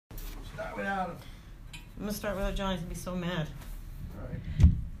start without him. I'm gonna start without Johnny. He's gonna be so mad. All right.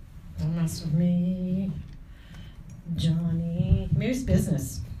 Don't mess with me, Johnny. Maybe it's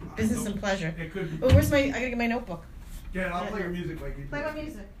business and pleasure. It could be. Oh, where's my? I gotta get my notebook. Yeah, I'll play your music like you do. Play my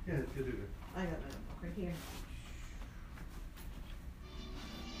music. Yeah, you do that. I got my notebook right here.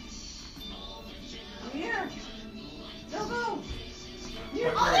 I'm here. Go.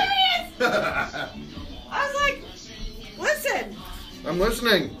 Here. Oh, there he is! I was like, listen. I'm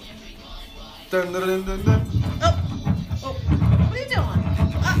listening. Dun, dun, dun, dun, dun. Oh, what are you doing?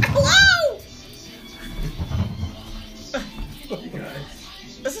 Hello! You guys.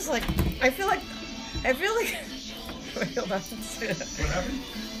 This is like, I feel like. Wait, hold on. What happened?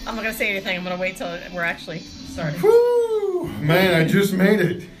 I'm not gonna say anything. I'm gonna wait till we're actually starting. Woo! Man, I just made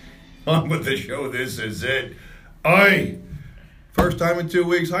it. On with the show. This is it. First time in 2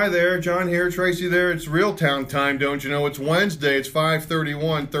 weeks. Hi there. John here. Tracy there. It's real town time, don't you know? It's Wednesday. It's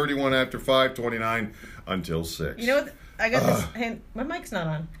 5:31. 31 after 5:29 until 6. You know what? I got this. Hey, my mic's not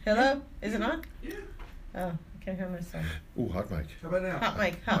on. Hello? Is it on? Yeah. Oh, I can't hear myself. Ooh, hot mic. How about now? Hot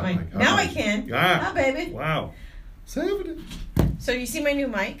mic. Hot mic. Now I can. Ah. Hi, baby. Wow. 70. So you see my new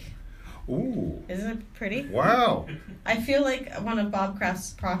mic? Ooh. Isn't it pretty? Wow. I feel like one of Bob Kraft's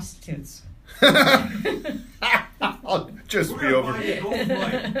prostitutes. I'll just be over.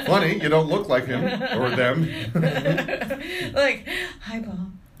 Funny, you don't look like him or them. Like, hi,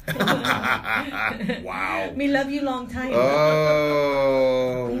 Bob. Wow. Me love you long time.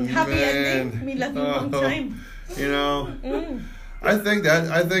 Oh, Happy man. ending. Me love you long time. You know, Mm. I think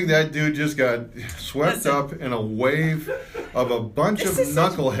that dude just got swept Listen. up in a wave of a bunch of This is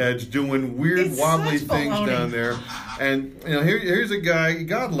such- knuckleheads doing weird, It's wobbly such things baloney. down there. And you know, here's a guy.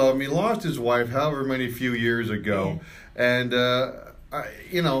 God love him. He lost his wife, however many few years ago, and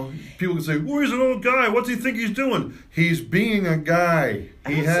people can say, "Well, he's an old guy. What's he think he's doing?" He's being a guy. I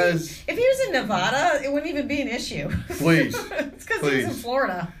He don't has. see- If he was in Nevada, it wouldn't even be an issue. Please. It's because he was in Please.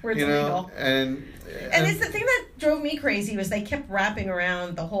 Florida, where it's You know, illegal. and And it's the thing that drove me crazy was they kept wrapping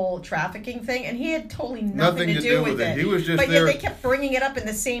around the whole trafficking thing, and he had totally nothing to do with it. He was just but there. yet they kept bringing it up in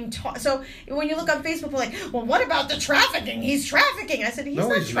the same talk. So when you look on Facebook, we're like, "Well, what about the trafficking? He's trafficking." I said, "He's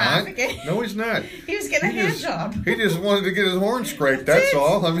not trafficking. Not. No, he's not. He was getting a hand job." He just wanted to get his horn scraped. That's it.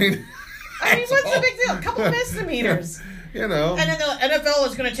 all. I mean, What's the big deal? A couple of misdemeanors. You know. And then the NFL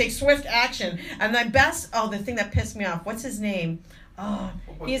is going to take swift action. And the thing that pissed me off, what's his name? Oh,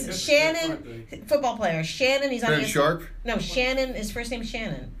 he's Shannon, football player. Shannon, he's on Ben the Sharp. No, Shannon. His first name's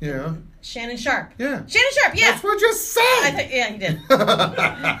Shannon. Yeah. Shannon Sharp. Yeah. Shannon Sharp. Yeah. That's what you said. Yeah, he did.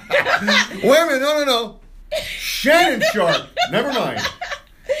 Wait a minute. No. Shannon Sharp. Never mind.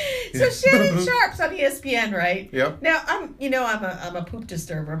 So Shannon Sharp's on ESPN, right? Yep. Now I'm a poop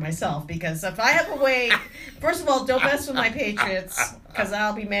disturber myself because if I have a way, first of all, don't mess with my Patriots because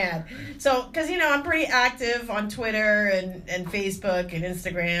I'll be mad. So because I'm pretty active on Twitter and Facebook and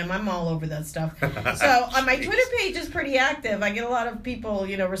Instagram. I'm all over that stuff. So on my Twitter page is pretty active. I get a lot of people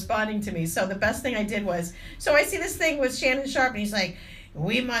responding to me. So the best thing I did was I see this thing with Shannon Sharp and he's like,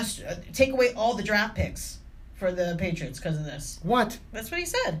 we must take away all the draft picks for the Patriots because of this. What? That's what he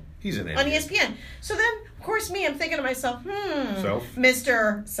said. He's an idiot. On ESPN. So then, of course, I'm thinking to myself, Self.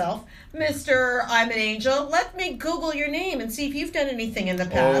 Mr. I'm an angel. Let me Google your name and see if you've done anything in the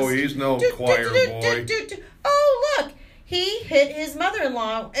past. Oh, he's no choir boy. Oh, look. He hit his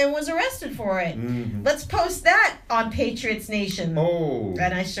mother-in-law and was arrested for it. Mm-hmm. Let's post that on Patriots Nation. Oh.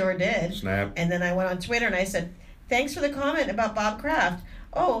 And I sure did. Snap. And then I went on Twitter and I said, thanks for the comment about Bob Kraft.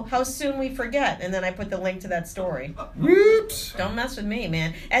 Oh, how soon we forget. And then I put the link to that story. Whoops. Don't mess with me,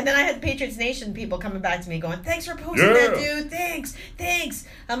 man. And then I had Patriots Nation people coming back to me going, thanks for posting Yeah. that, dude. Thanks.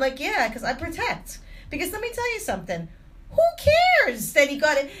 I'm like, yeah, because I protect. Because let me tell you something. Who cares that he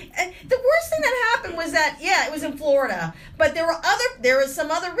got it? And the worst thing that happened was that, it was in Florida. But there were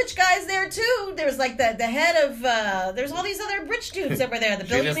some other rich guys there, too. There was like the head of, there's all these other rich dudes that were there. The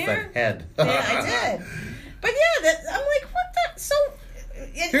billionaire. the head. Yeah, I did. But yeah, I'm like, what the? So...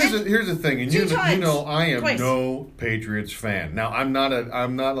 Here's the thing, and I am Twice. no Patriots fan. Now I'm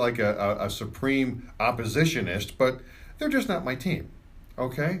not like a supreme oppositionist, but they're just not my team.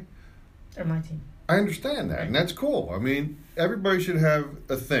 Okay, They're my team. I understand that, and that's cool. I mean, everybody should have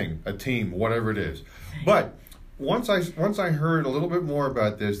a team, whatever it is. But once I heard a little bit more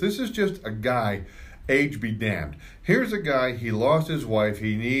about this is just a guy. Age be damned. Here's a guy, he lost his wife.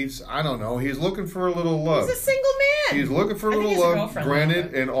 He needs, I don't know, he's looking for a little love. He's a single man. He's looking for a I think little he has a love, girlfriend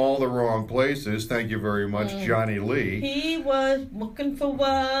granted, now, in all the wrong places. Thank you very much, Johnny Lee. He was looking for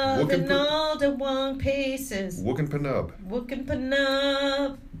love Looking in for- all the wrong places. Wookin' Panub. Looking for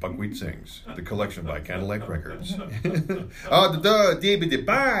love. Buckwheat Sings, the collection by Cadillac Records.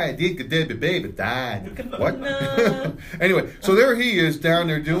 What? Anyway, so there he is down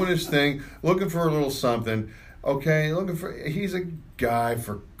there doing his thing, looking for a little something. Okay, he's a guy,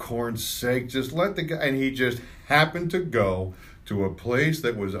 for corn's sake, just let the guy, and he just happened to go to a place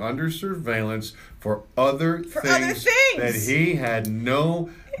that was under surveillance for other things that he had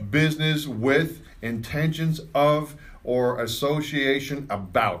no business with, intentions of, or association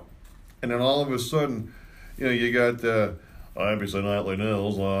about. And then all of a sudden, you got the ABC Nightly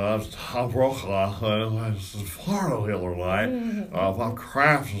News, Florida the other night, Bob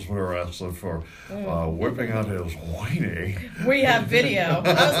Kraft was arrested for whipping out his weenie. We have video.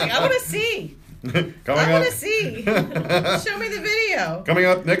 I was like, I want to see. I want to see. Show me the video. Coming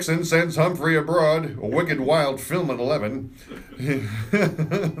up, Nixon sends Humphrey abroad. A wicked wild film at 11.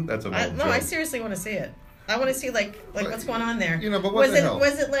 That's an old joke. I seriously want to see it. I want to see like what's going on there. But what the hell?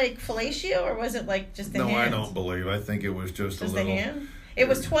 Was it like fellatio or was it like just the hand? No, I don't believe. I think it was just a little. The hand? It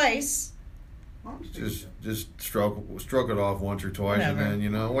was twice. Just stroke it off once or twice. Whatever. And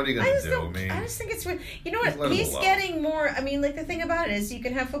then what are you gonna do? I just think it's weird. You know what? He's getting more. I mean, like the thing about it is, you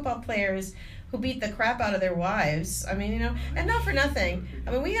can have football players who beat the crap out of their wives. I mean, and not for nothing.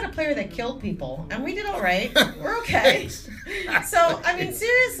 I mean, we had a player that killed people, and we did all right. We're okay. So, I mean,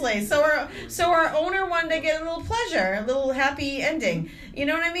 seriously. So our owner wanted to get a little pleasure, a little happy ending. You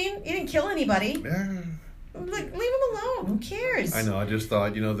know what I mean? He didn't kill anybody. Yeah. Like, leave him alone. Who cares? I know. I just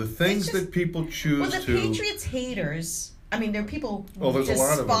thought, the things that people choose the Patriots haters. I mean, there are people who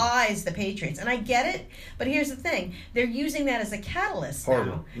despise the Patriots, and I get it. But here's the thing: they're using that as a catalyst.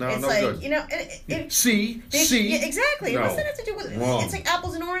 Horrible. Now. No, it's no like good. See. Yeah, exactly. No. It doesn't have to do with. Wrong. It's like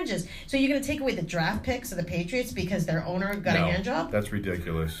apples and oranges. So you're going to take away the draft picks of the Patriots because their owner got a hand job? That's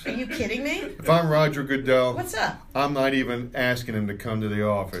ridiculous. Are you kidding me? If I'm Roger Goodell, what's up? I'm not even asking him to come to the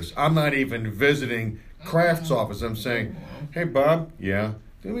office. I'm not even visiting Kraft's office. I'm saying, hey, Bob, yeah,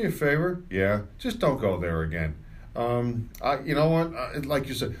 do me a favor. Yeah, just don't go there again. You know what? Like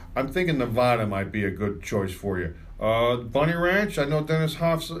you said, I'm thinking Nevada might be a good choice for you. Bunny Ranch, I know Dennis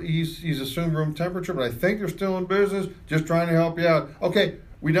Hoff's, he's assumed room temperature, but I think they're still in business. Just trying to help you out. Okay,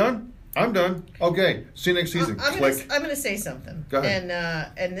 we done? I'm done. Okay, see you next season. I'm going to say something. Go ahead.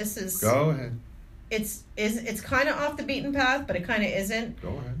 And this is. Go ahead. It's kind of off the beaten path, but it kind of isn't. Go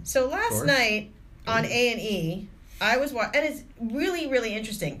ahead. So last night on A&E, I was watching, and it's really, really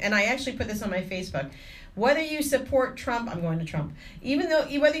interesting. And I actually put this on my Facebook. Whether you support Trump, I'm going to Trump.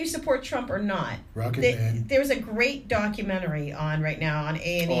 Whether you support Trump or not, there's a great documentary on right now on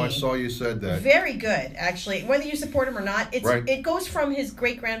A&E. Oh, I saw you said that. Very good, actually. Whether you support him or not, it goes from his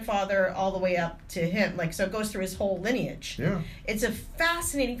great grandfather all the way up to him. So it goes through his whole lineage. Yeah. It's a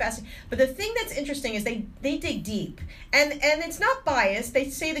fascinating. But the thing that's interesting is they dig deep, and it's not biased. They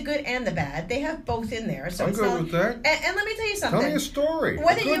say the good and the bad. They have both in there. So I'm good with that. And let me tell you something. Tell me a story.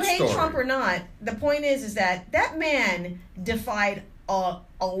 Whether you hate Trump or not, the point is that man defied a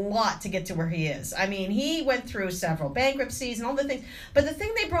lot to get to where he is. I mean, he went through several bankruptcies and all the things. But the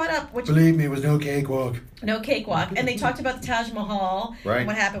thing they brought up, which believe me, it was no cakewalk. No cakewalk. And they talked about the Taj Mahal and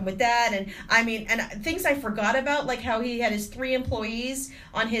what happened with that. And I mean, and things I forgot about, like how he had his 3 employees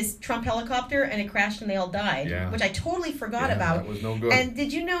on his Trump helicopter and it crashed and they all died, which I totally forgot about. That was no good. And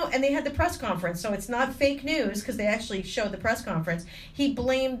did you know? And they had the press conference, so it's not fake news because they actually showed the press conference. He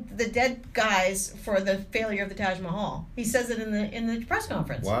blamed the dead guys for the failure of the Taj Mahal. He says it in the press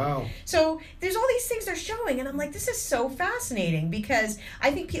conference. Wow. So there's all these things they're showing, and I'm like, this is so fascinating because I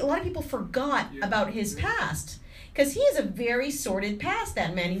think a lot of people forgot about his past. Because he has a very sordid past,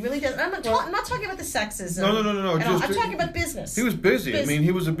 that man. He really does. I'm not talking about the sexism. No. I'm talking about business. He was busy. I mean,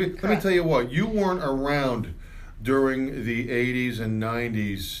 he was a bit. Let me tell you what. You weren't around during the 80s and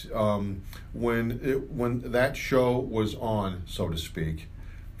 90s when that show was on, so to speak,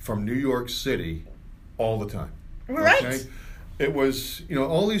 from New York City all the time. Right. Okay? It was,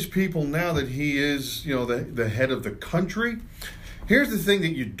 all these people now that he is, the head of the country. Here's the thing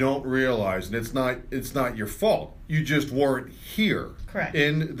that you don't realize, and it's not your fault. You just weren't here. Correct.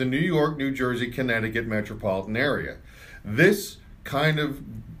 In the New York, New Jersey, Connecticut metropolitan area. This kind of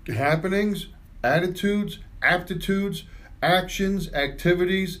happenings, attitudes, aptitudes, actions,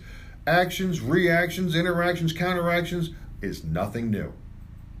 activities, actions, reactions, interactions, counteractions is nothing new.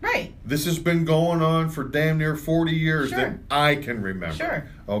 Right. This has been going on for damn near 40 years that I can remember. Sure.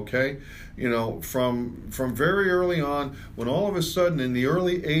 Okay? From very early on, when all of a sudden in the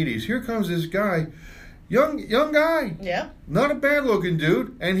early 80s, here comes this guy, young guy. Yeah. Not a bad looking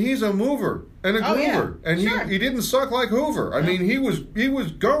dude, and he's a mover and a Oh, yeah. groover, and Sure. he didn't suck like Hoover. I No. mean, he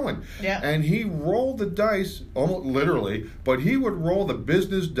was going, Yeah. and he rolled the dice almost literally, but he would roll the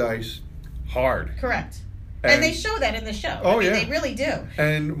business dice hard. Correct. And- And they show that in the show. Oh, I mean, yeah. they really do.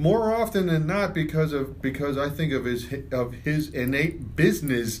 And more often than not, because I think of his innate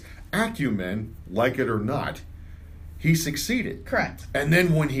business acumen, like it or not, he succeeded. Correct. And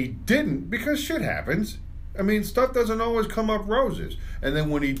then when he didn't, because shit happens, I mean, stuff doesn't always come up roses. And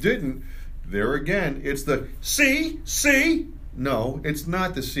then when he didn't, there again, it's the see. No, it's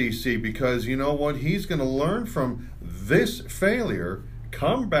not the CC, because you know what? He's going to learn from this failure,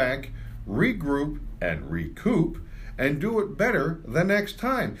 come back, regroup, and recoup, and do it better the next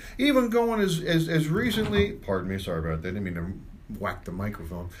time. Even going as recently, pardon me, sorry about that, I didn't mean to whack the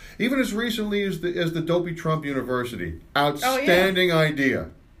microphone. Even as recently as the Dopey Trump University. Outstanding idea.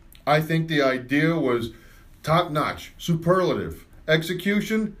 I think the idea was top notch, superlative.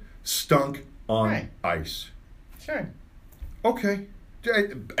 Execution stunk on Right. ice. Sure. Okay.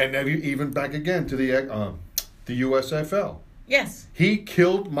 And then even back again to the USFL. Yes. He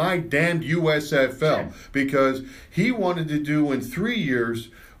killed my damned USFL Sure. because he wanted to do in 3 years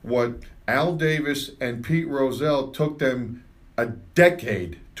what Al Davis and Pete Rozelle took them a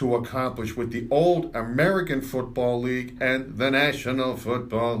decade to accomplish with the old American Football League and the National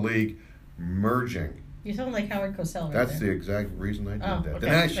Football League merging. You sound like Howard Cosell right That's there. the exact reason I did Oh, that. okay. The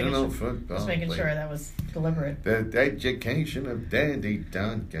Just National making sure- Football Just making League. sure that was deliberate. The education of Dandy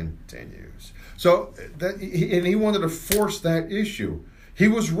Don continues. So, he wanted to force that issue. He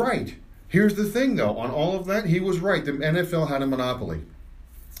was right. Here's the thing, though. On all of that, he was right. The NFL had a monopoly.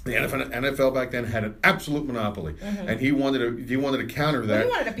 The NFL back then had an absolute monopoly, and he wanted to counter Well, that. he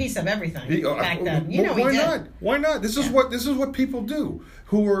wanted a piece of everything He- back then. You know why he did. not? Why not? This is what people do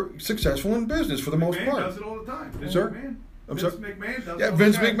who are successful in business for the most McMahon part. does it all the time. Vince Sir? McMahon. I'm Vince sorry? McMahon does it Yeah, all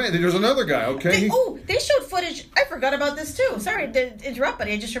Vince the time. McMahon. There's another guy. Okay. They showed footage. I forgot about this too. Sorry to interrupt, but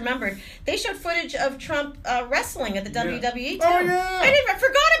I just remembered. They showed footage of Trump wrestling at the WWE too. Oh, yeah. I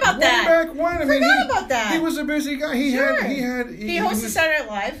forgot about Way that. back when. I mean, Forgot about that. He was a busy guy. He Sure. was hosted Saturday Night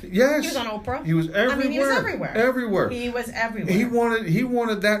Live. Yes. He was on Oprah. He was everywhere. I mean, he was everywhere. Everywhere. He was everywhere. He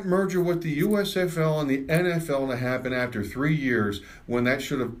wanted that merger with the USFL and the NFL to happen after 3 years, when that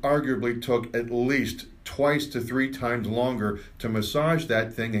should have arguably took at least twice to 3 times longer to massage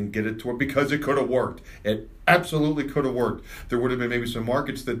that thing and get it to work, because it could have worked. It absolutely could have worked. There would have been maybe some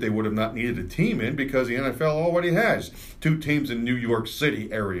markets that they would have not needed a team in, because the NFL already has 2 teams in New York City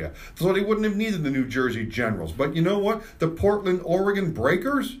area. So they wouldn't have needed the New Jersey Generals. But you know what? The Portland, Oregon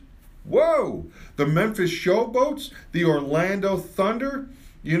Breakers? Whoa! The Memphis Showboats, the Orlando Thunder,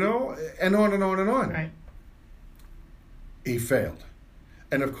 and on and on and on. Right. He failed.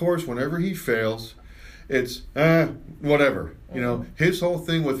 And of course, whenever he fails, it's, whatever. His whole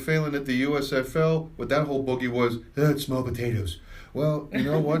thing with failing at the USFL, with that whole boogie was, it's small potatoes. Well, you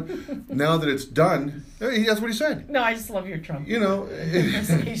know what? Now that it's done, that's what he said. No, I just love your Trump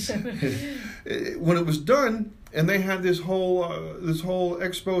impersonation. When it was done, and they had this whole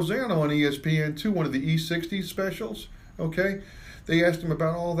expose on ESPN2, one of the E60 specials, okay? They asked him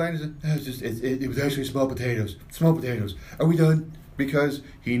about all that. He said, it was actually small potatoes. Small potatoes. Are we done? Because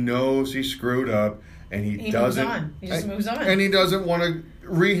he knows he screwed up, and he doesn't. Moves on. He just moves on. And he doesn't want to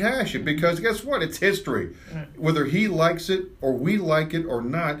rehash it, because guess what? It's history. Right. Whether he likes it or we like it or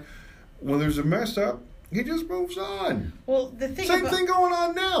not, when there's a mess up, he just moves on. Well, the thing Same thing going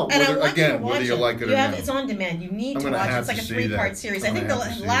on now. And Whether, I want again, you to watch whether you like it or not. It's on demand. You need I'm to gonna watch it. have It's like a to see 3-part that. series. I'm I think gonna the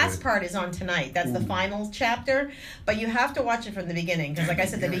have to see last that. part is on tonight. That's the final chapter. But you have to watch it from the beginning, because, like I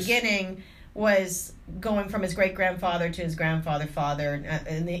said, the Yes. beginning was going from his great grandfather to his grandfather,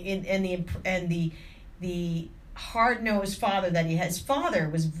 and the hard-nosed father that he had. His father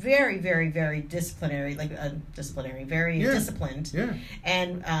was very, very, very disciplinary, very Yeah. disciplined, Yeah.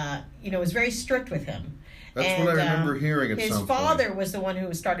 and was very strict with him. That's what I remember hearing at his some father point. was the one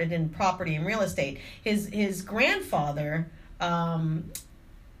who started in property and real estate. His grandfather,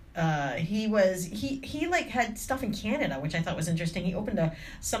 he had stuff in Canada, which I thought was interesting. He opened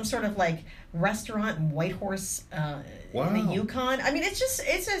some sort of restaurant in Whitehorse, in the Yukon. I mean, it's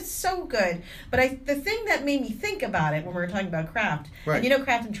just so good. But the thing that made me think about it when we were talking about Kraft, Right. and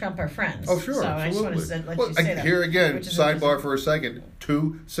Kraft and Trump are friends. Oh, sure, so I just absolutely. wanted to let you say that. Here again, which is sidebar interesting. for a second.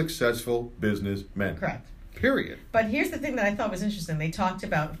 2 successful businessmen. Correct. Period. But here's the thing that I thought was interesting. They talked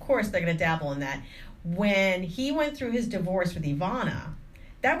about, of course, they're going to dabble in that. When he went through his divorce with Ivana,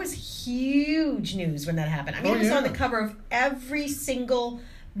 that was huge news when that happened. I mean, Oh, it was on yeah. the cover of every single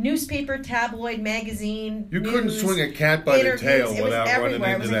newspaper, tabloid, magazine. You news, couldn't swing a cat by the interviews. tail It was without running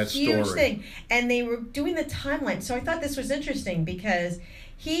everywhere. into It that was a huge story. thing, and they were doing the timeline. So I thought this was interesting because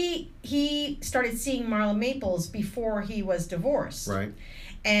he started seeing Marla Maples before he was divorced, Right.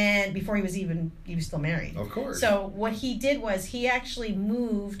 and before he was still married. Of course. So what he did was he actually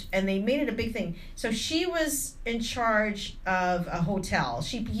moved, and they made it a big thing. So she was in charge of a hotel.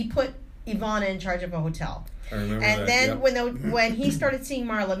 He put Ivana in charge of a hotel. I remember And that, then yep. when he started seeing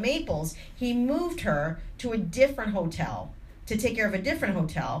Marla Maples, he moved her to a different hotel to take care of a different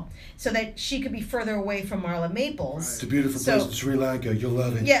hotel so that she could be further away from Marla Maples. It's a beautiful So- place in Sri Lanka. You'll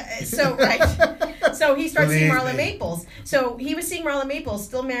love it. Yeah, so right. So he started seeing Believe Marla me. Maples. So he was seeing Marla Maples,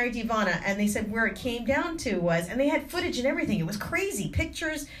 still married to Ivana, and they said where it came down to was, and they had footage and everything. It was crazy,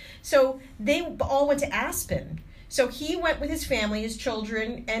 pictures. So they all went to Aspen. So he went with his family, his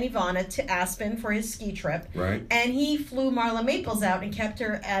children, and Ivana to Aspen for his ski trip. Right. And he flew Marla Maples out and kept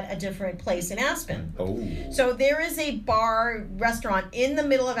her at a different place in Aspen. Oh. So there is a bar, restaurant in the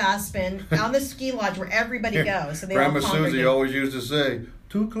middle of Aspen on the ski lodge where everybody goes. So they Grandma all Susie congregate. always used to say,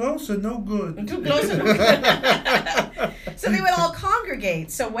 "Too close and no good." Too close. So they would all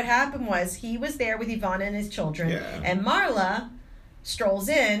congregate. So what happened was he was there with Ivana and his children, Yeah. and Marla strolls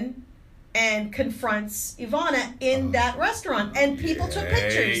in and confronts Ivana in that restaurant, and people took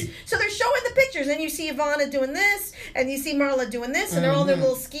pictures. So they're showing the pictures, and you see Ivana doing this, and you see Marla doing this, and they're all in their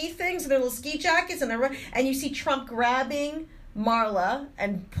little ski things, and their little ski jackets, and you see Trump grabbing Marla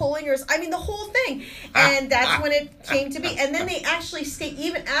and pulling her. I mean, the whole thing. And that's when it came to be. And then they actually stayed,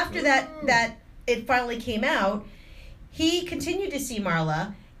 even after that it finally came out, he continued to see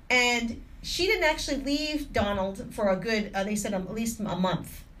Marla, and she didn't actually leave Donald for a good, they said at least a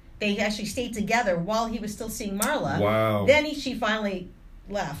month. They actually stayed together while he was still seeing Marla. Wow. Then she finally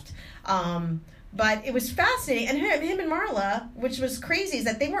left. But it was fascinating. And him and Marla, which was crazy, is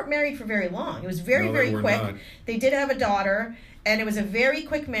that they weren't married for very long. It was very, No, they very were quick. not. They did have a daughter, and it was a very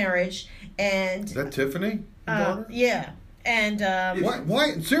quick marriage. And Is that Tiffany? Your daughter? yeah. And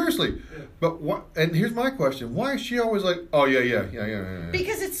Why? Seriously. But what? And here's my question: why is she always like, "Oh yeah.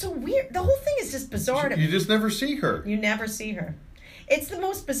 because it's so weird. The whole thing is just bizarre to me. You just never see her. You never see her. It's the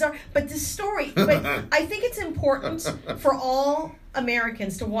most bizarre. But the story, but I think it's important for all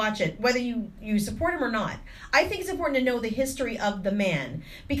Americans to watch it, whether you support him or not. I think it's important to know the history of the man,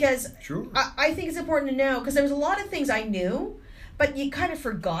 because Sure. I think it's important to know, because there was a lot of things I knew, but you kind of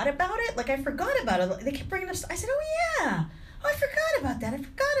forgot about it. Like, I forgot about it. They kept bringing up. I said, oh yeah. Oh, I forgot about that. I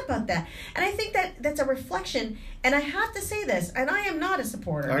forgot about that. And I think that's a reflection. And I have to say this, and I am not a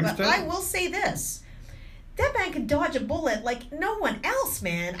supporter, I but understand. I will say this. That man could dodge a bullet like no one else,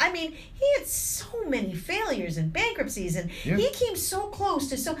 man. I mean, he had so many failures and bankruptcies, and Yeah. he came so close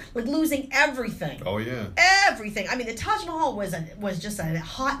to losing everything. Oh yeah. Everything. I mean, the Taj Mahal was just a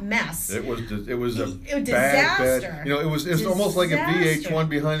hot mess. It was a It was bad, disaster. You know, it's almost like a Disaster. VH1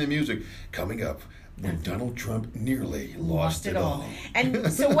 behind the music. Coming up, when Donald Trump nearly lost it all.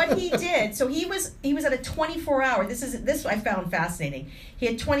 And so what he did, so he was at a 24-hour. This I found fascinating. He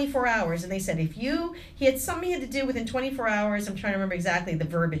had 24 hours, and they said he had something he had to do within 24 hours. I'm trying to remember exactly the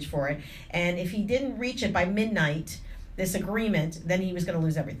verbiage for it. And if he didn't reach it by midnight, this agreement, then he was going to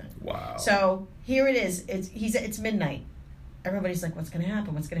lose everything. Wow. So here it is. It's midnight. Everybody's like, "What's going to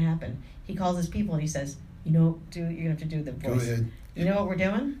happen? What's going to happen?" He calls his people and he says, "You're gonna have to do the voice. Go ahead. You know what we're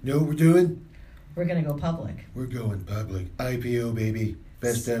doing? Know what we're doing? We're gonna go public." We're going public. IPO, baby.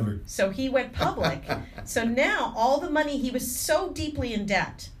 Best ever. So he went public. So now all the money, he was so deeply in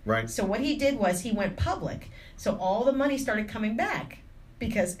debt. Right. So what he did was he went public. So all the money started coming back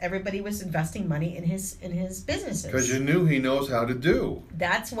because everybody was investing money in his businesses. Because you knew he knows how to do.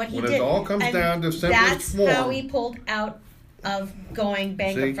 That's what he When did. it all comes And down to simplest form. that's how he pulled out of going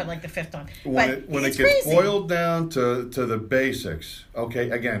bankrupt See? for like the fifth time. When But it it's gets crazy. boiled down to the basics, okay,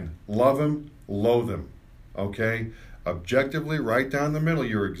 again, love him, loathe him, okay? Objectively, right down the middle,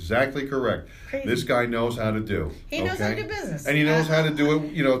 you're exactly correct. Crazy. This guy knows how to do. He knows how to okay? do business. And he knows how to do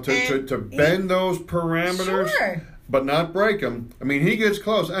it, you know, And to bend those parameters, Sure. but not break them. I mean, he gets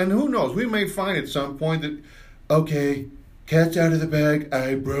close. And who knows, we may find at some point that, okay, cat's out of the bag,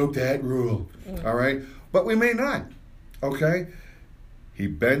 I broke that rule, all right? But we may not, okay? He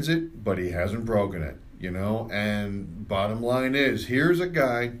bends it, but he hasn't broken it, you know? And bottom line is, here's a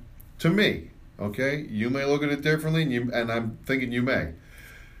guy, to me, okay? You may look at it differently, and I'm thinking you may.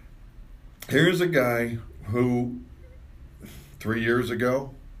 Here's a guy who 3 years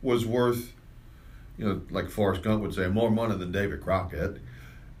ago was worth, you know, like Forrest Gump would say, more money than David Crockett.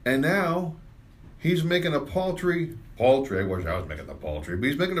 And now he's making a paltry, I wish I was making the paltry, but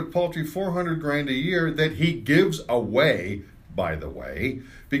he's making a paltry $400,000 a year that he gives away by the way,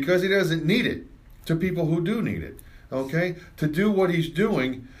 because he doesn't need it to people who do need it. Okay, to do what he's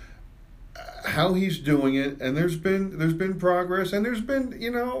doing, how he's doing it, and there's been progress, and there's been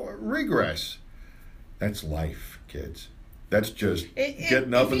regress. That's life, kids. That's just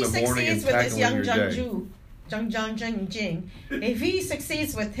getting up in the morning and tackling your day. Zhang Jing. If he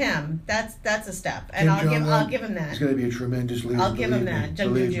succeeds with him, that's a step, and I'll give him that. He's going to be a tremendous leader. I'll give him that.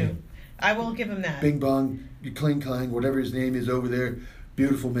 Zhang. I will give him that. Bing Bong, Kling Klang, whatever his name is over there.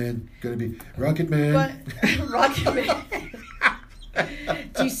 Beautiful man, gonna be Rocket Man. But Rocket Man.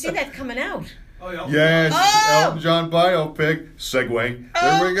 Do you see that coming out? Oh, yeah. Yes, Oh! Elton John biopic. Segue.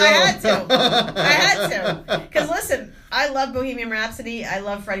 Oh, There we go. I had to. Because listen, I love Bohemian Rhapsody. I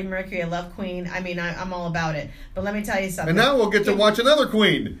love Freddie Mercury. I love Queen. I mean, I'm all about it. But let me tell you something. And now we'll get to watch another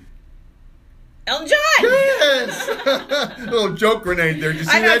Queen. Elton John. Yes. Little joke grenade there. Did you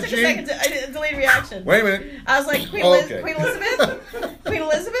see I know. that, It took a Gene? second to delete reaction. Wait a minute. I was like, Queen Okay. Elizabeth. Queen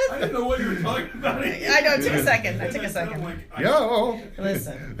Elizabeth. I didn't know what you were talking about. I know. It took a second. I'm like, Yo.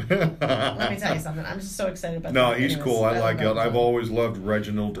 Listen, let me tell you something. I'm just so excited about No, that. he's Anyways, cool. I like love it. I've him. always loved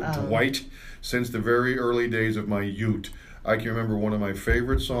Reginald Dwight since the very early days of my youth. I can remember one of my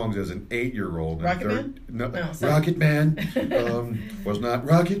favorite songs as an 8-year-old. Rocket Man? No, No, sorry. Rocket Man was not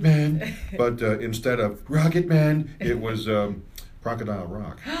Rocket Man, but instead of Rocket Man, it was Crocodile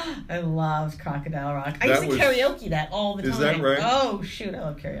Rock. I loved Crocodile Rock. I That used to karaoke that all the time. Is that right? Oh shoot, I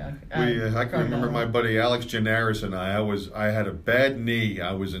love karaoke. I can remember my buddy Alex Janaris and I had a bad knee.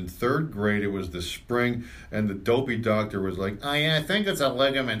 I was in 3rd grade. It was the spring, and the dopey doctor was like, "Oh yeah, I think it's a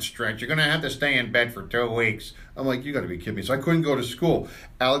ligament stretch. You're gonna have to stay in bed for 2 weeks." I'm like, "You got to be kidding me!" So I couldn't go to school.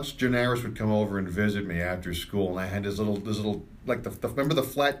 Alex Janaris would come over and visit me after school, and I had this little like remember the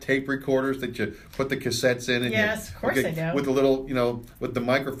flat tape recorders that you put the cassettes in? And Yes, of course I do. With the little, with the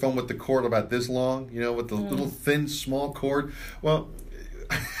microphone with the cord about this long, with the little thin, small cord. Well,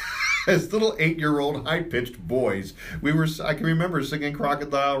 as little 8-year-old high-pitched boys, I can remember singing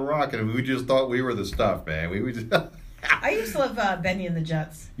Crocodile Rock, and we just thought we were the stuff, man. We just... I used to love Benny and the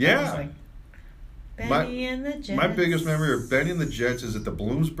Jets. Yeah. I was like, Benny and the Jets. My biggest memory of Benny and the Jets is at the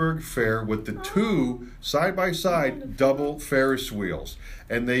Bloomsburg Fair with the two side-by-side double Ferris wheels.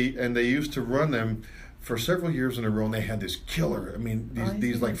 And they used to run them for several years in a row, and they had this killer,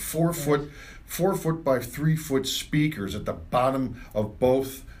 these like 4 foot by 3 foot speakers at the bottom of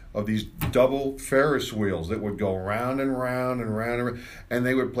both of these double Ferris wheels that would go round and round and round and round, and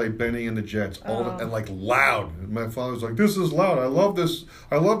they would play Benny and the Jets and like loud. And my father was like, "This is loud. I love this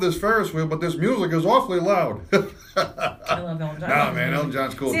Ferris wheel, but this music is awfully loud." I love Elton John. No, man, Elton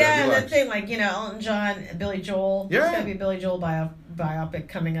John's cool. See, yeah, that thing, like, Elton John, Billy Joel. Yeah. There's going to be a Billy Joel biopic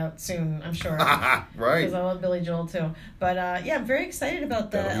coming out soon, I'm sure. Right. Because I love Billy Joel, too. But, I'm very excited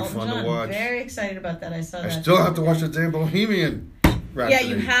about that. That'll be Elton fun John. to watch. Very excited about that. I saw I that. still have to watch the damn Bohemian Rhapsody. Yeah,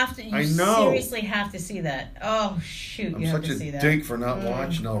 you have to. You I know. seriously have to see that. Oh, shoot. I'm you have such to a see that. dick for not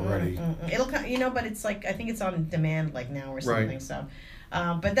watching already. It'll come, but it's like, I think it's on demand like now or something, Right. so.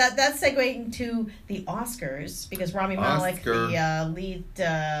 But that's segueing to the Oscars because Rami Malek, Oscar. the lead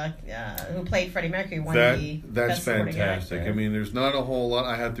who played Freddie Mercury, won the That's Best Supporting fantastic. Actor. There's not a whole lot.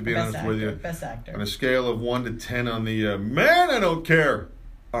 I have to be Best honest actor, with you. Best actor. On a scale of 1 to 10 on the man, I don't care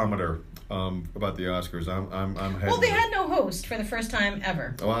ometer about the Oscars, I'm heading. Well, they had no host for the first time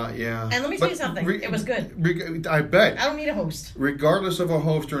ever. Well, yeah. And let me tell you something. It was good. I bet. I don't need a host. Regardless of a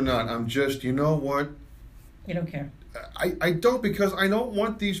host or not, I'm just, you know what? You don't care. I don't, because I don't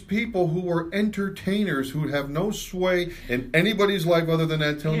want these people who are entertainers who have no sway in anybody's life other than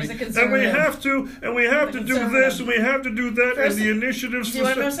that telling Here's me, a and we conservative. have to do this, and we have to do that, First, and the initiatives. Do you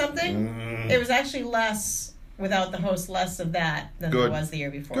want to know something? It was actually less without the host, less of that than Good. there was the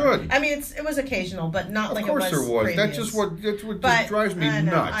year before. Good. It was occasional, but not like it was. Of course there was. Previous. That's what But drives me I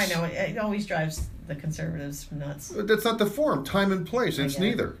know, nuts. I know. It always drives the conservatives nuts. That's not the form, time and place. It's get it.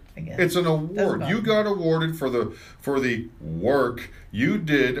 neither. I get it. It's an award. Doesn't You got awarded for the work you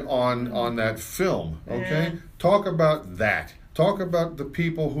did on that film. Okay, Yeah. talk about that. Talk about the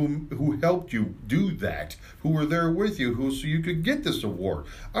people who helped you do that, who were there with you, so you could get this award.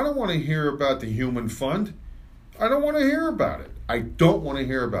 I don't want to hear about the Human Fund. I don't want to hear about it. I don't want to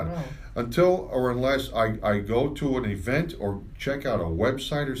hear about it. No. Until or unless I go to an event or check out a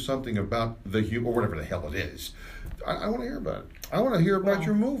website or something about the or whatever the hell it is. I want to hear about it. I want to hear about Well,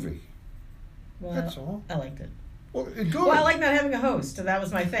 your movie. Well, That's all. I liked it. Well, good. Well, I like not having a host, so that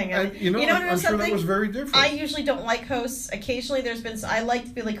was my thing. And, I'm I'm sure something? that was very different. I usually don't like hosts. Occasionally, I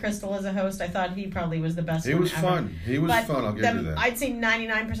liked Billy Crystal as a host. I thought he probably was the best. He one was ever. fun. He was But fun. I'll give you that. I'd say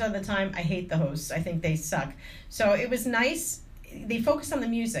 99% of the time, I hate the hosts. I think they suck. So it was nice. They focused on the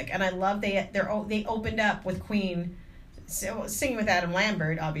music, and I love they opened up with Queen singing with Adam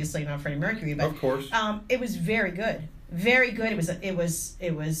Lambert, obviously not Freddie Mercury, but Of course. it was very good, very good. It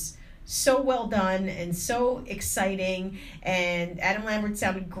was so well done and so exciting, and Adam Lambert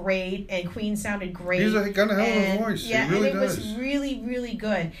sounded great, and Queen sounded great. He's got a hell of a And, voice. Yeah, He really and it does. was really, really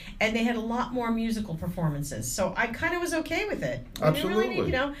good. And they had a lot more musical performances, so I kind of was okay with it. We didn't Absolutely. really need,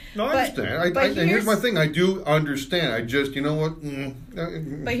 you know. No, I but- understand. but And here's my thing. I do understand. I just, you know what?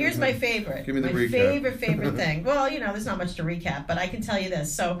 But here's my favorite. Give me the my recap. favorite thing. Well, you know, there's not much to recap, but I can tell you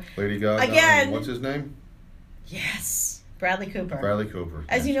this. So, Lady Gaga. Again- and what's his name? yes, Bradley Cooper. Bradley Cooper.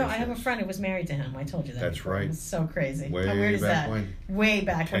 As you Yes, know, yes, I have a yes. friend who was married to him. I told you that. That's before. right. It's so crazy. Way How weird is back that? when. Way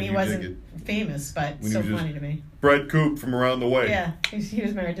back Can when he you wasn't dig famous, but When so he was funny to me. Brad Coop from around the way. Yeah, he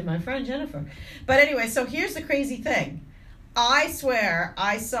was married to my friend Jennifer. But anyway, so here's the crazy thing. I swear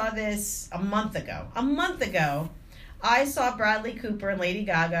I saw this a month ago. A month ago, I saw Bradley Cooper and Lady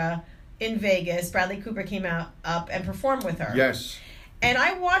Gaga in Vegas. Bradley Cooper came up and performed with her. Yes. And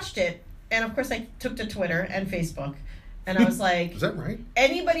I watched it, and of course I took to Twitter and Facebook, and I was like, Is that right?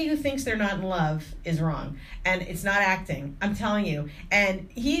 anybody who thinks they're not in love is wrong, and it's not acting. I'm telling you. And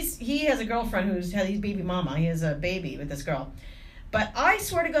he has a girlfriend he's baby mama. He has a baby with this girl. But I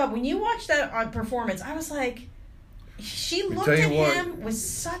swear to God, when you watch that on performance, I was like, she looked tell you at what. him with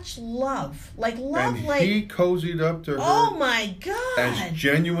such love, like love, And like he cozied up to her oh my God, as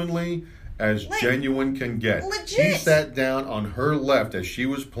genuinely as Like, genuine can get. legit. He sat down on her left as she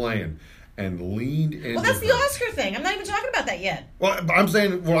was playing and leaned into well, that's the her. Oscar thing. I'm not even talking about that yet. Well, I'm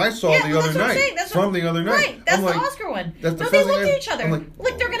saying what I saw Yeah, the well, other that's what I'm night. saying. That's From what- the other night. Right, that's I'm the like, Oscar one. that's the No, they first thing looked I- at each other. I'm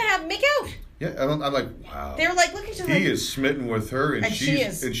like, They're gonna make out. Yeah, I'm like, wow. They were like, look at each other. He like, is smitten with her, and, And she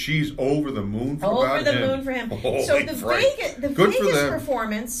she's over the moon for over about the him. moon for him. Holy So the frick. Vegas Good for them.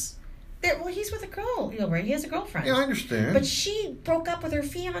 performance. Well, he's with a girl. Right? He has a girlfriend. Yeah, I understand. But she broke up with her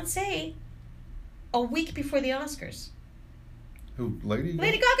fiance a week before the Oscars. Who, Lady?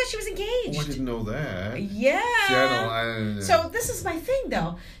 Lady Gaga, she was Oh, engaged. I didn't know that. Yeah. See, I don't. So this is my thing,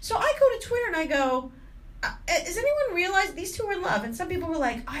 though. So I go to Twitter and I go, does anyone realize these two are in love? And some people were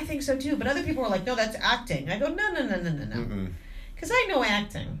like, I think so too. But other people were like, no, that's acting. I go, no. Mm-mm. Because I know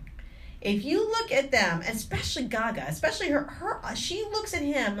acting. If you look at them, especially Gaga, especially her, she looks at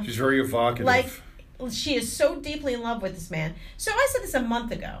him She's very evocative. like she is so deeply in love with this man. So I said this a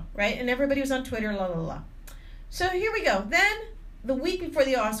month ago, right? And everybody was on Twitter, la la la. So here we go. Then the week before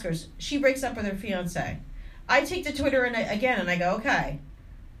the Oscars, she breaks up with her fiance. I take to Twitter and I go, okay,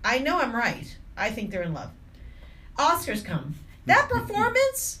 I know I'm right. I think they're in love. Oscars come. That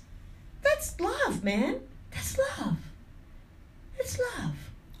performance, that's love, man. That's love. It's love.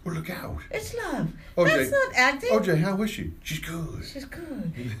 Oh, look out. It's love. OJ. That's not acting. OJ, how is she? She's good. She's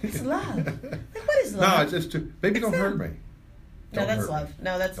good. It's love. Like, what is No, love? it's too. Baby, It's don't hurt them. me. No, Don't that's hurt love. me.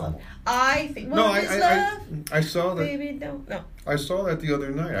 No, that's love. Don't. I think. No, What is love? I saw that. Baby, don't. No. I saw that the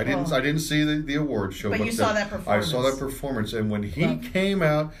other night. I didn't. Oh. I didn't see the award show. But you saw that performance. I saw that performance, and when he Love. came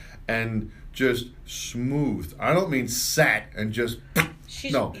out and just smoothed. I don't mean sat and just.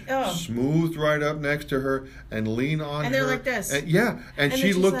 She's, No, oh. smoothed right up next to her and leaned on her. And they're like this. And, yeah, and And she then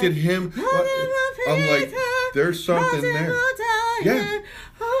she's looked like, at him. I'm like, there's something there. Yeah.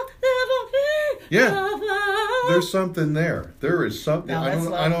 Yeah. There's something there. There is something. No, I that's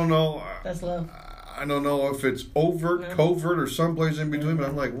don't. love. I don't know. That's love. I don't know if it's overt, No. covert, or someplace in between. But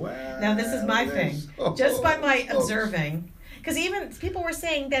I'm like, wow. Now this is my thing. Just by my observing, because even people were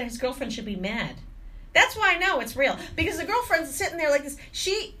saying that his girlfriend should be mad. That's why I know it's real, because the girlfriend's sitting there like this.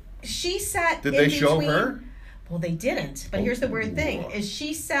 She sat. Did in they show between- her? Well, they didn't. But here's the weird thing: is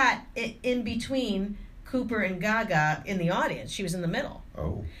she sat in between Cooper and Gaga in the audience. She was in the middle.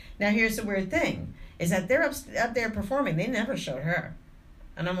 Oh. Now here's the weird thing: is that they're up there performing. They never showed her.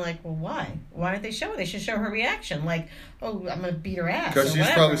 And I'm like, well, why? Why didn't they show her? They should show her reaction. Like, oh, I'm going to beat her ass. Because or she's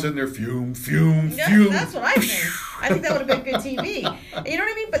whatever. probably sitting there, fume. Yeah, that's what I think. I think that would have been good TV. You know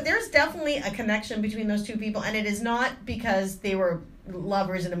what I mean? But there's definitely a connection between those two people, and it is not because they were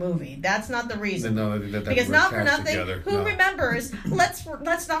lovers in a movie. That's not the reason. No, that Because we're not for cast nothing, together. who No. remembers? Let's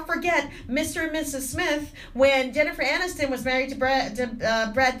not forget Mr. and Mrs. Smith when Jennifer Aniston was married to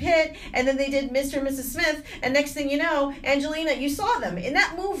Brad Pitt, and then they did Mr. and Mrs. Smith, and next thing you know, Angelina, you saw them in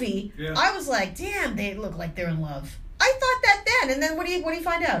that movie. Yeah. I was like, damn, they look like they're in love. I thought that then, and then what do you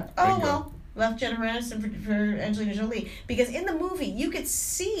find out? Oh Bingo. well, left Jennifer Aniston for Angelina Jolie, because in the movie you could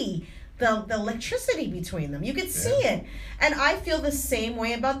see the electricity between them. You could see it. And I feel the same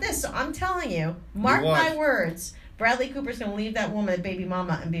way about this. So I'm telling you, mark watch. my words, Bradley Cooper's going to leave that woman at Baby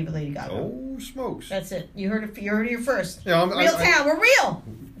Mama and be with Lady Gaga. Oh, smokes. That's it. You heard it here first. Yeah, Real town. We're real.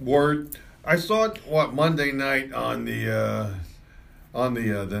 Word. I saw it, Monday night on the on the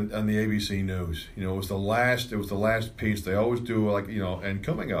ABC News. You know, it was the last piece. They always do, like, you know, and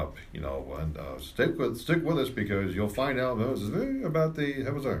coming up, you know, and stick with us because you'll find out about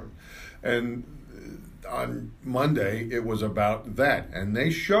the and on Monday it was about that, and they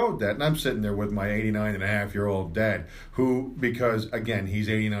showed that, and I'm sitting there with my 89-and-a-half-year-old dad, who, because again he's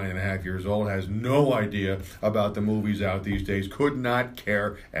 89-and-a-half years old, has no idea about the movies out these days, could not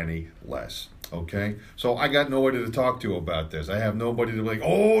care any less. Okay, so I got nobody to talk to about this. I have nobody to be like,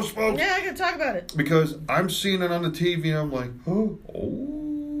 oh, Spokes. Yeah, I can talk about it. Because I'm seeing it on the TV and I'm like, oh,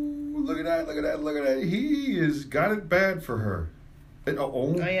 look at that. He has got it bad for her.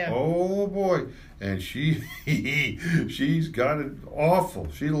 Oh boy. And she's got it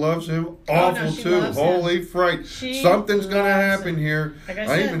awful. She loves him awful too. Holy fright. Something's going to happen here. Like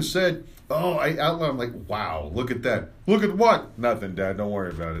I even said, I out loud, I'm like, wow, look at that. Look at what? Nothing, Dad. Don't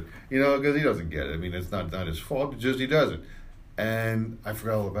worry about it. You know, because he doesn't get it. I mean, it's not his fault. It's just he doesn't. And I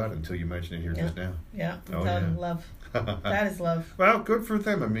forgot all about it until you mentioned it here just now. Yeah. Love. That is love. Well, good for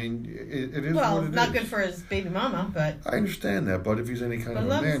them. I mean, it is what it is. Not good for his baby mama, but... I understand that, but if he's any kind of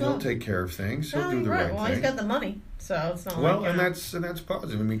a man, he'll take care of things. He'll do the right thing. Well, he's got the money, so it's not and that's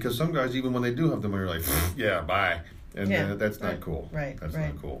positive. I mean, because some guys, even when they do have the money, are like, yeah, bye. And that's not cool. Right, That's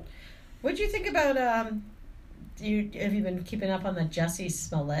not cool. What do you think about, have you been keeping up on the Jussie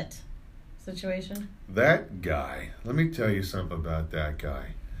Smollett situation? That guy, let me tell you something about that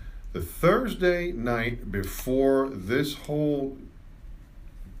guy. The Thursday night before this whole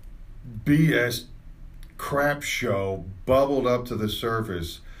BS crap show bubbled up to the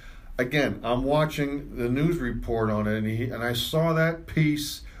surface, again, I'm watching the news report on it, and I saw that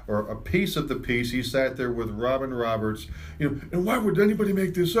piece, or a piece of the piece. He sat there with Robin Roberts, you know, and why would anybody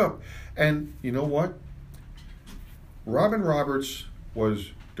make this up? And you know what? Robin Roberts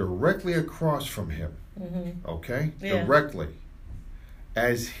was directly across from him. Mm-hmm. Okay? Yeah. Directly.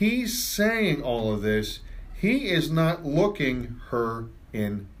 As he's saying all of this, he is not looking her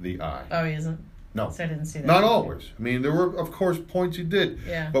in the eye. Oh, he isn't? No. So I didn't see that. Not always. I mean, there were, of course, points he did.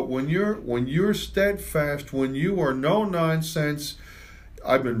 Yeah. But when you're steadfast, when you are no nonsense,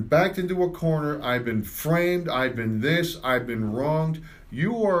 I've been backed into a corner, I've been framed, I've been this, I've been wronged.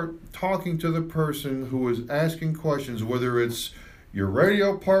 You are talking to the person who is asking questions, whether it's your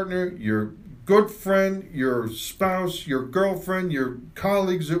radio partner, your good friend, your spouse, your girlfriend, your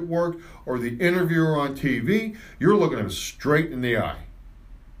colleagues at work, or the interviewer on TV. You're looking them straight in the eye.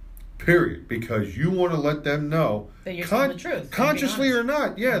 Period. Because you want to let them know that you're telling the truth, consciously or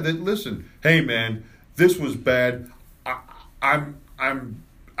not. Yeah. That, listen, hey man, this was bad. I'm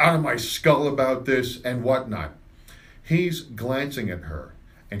out of my skull about this and whatnot. He's glancing at her,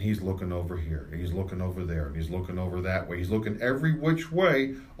 and he's looking over here, and he's looking over there, and he's looking over that way. He's looking every which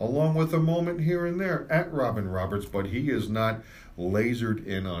way, along with a moment here and there at Robin Roberts, but he is not lasered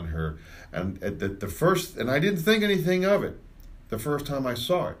in on her. And at the first, and I didn't think anything of it the first time I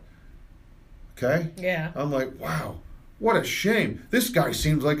saw it. Okay? Yeah. I'm like, wow, what a shame. This guy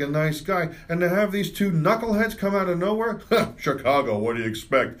seems like a nice guy. And to have these two knuckleheads come out of nowhere, Chicago, what do you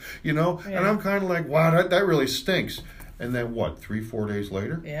expect? You know? Yeah. And I'm kind of like, wow, that really stinks. And then what, 3-4 days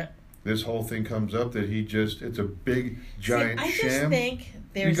later? Yeah. This whole thing comes up that it's a big, giant sham. I just think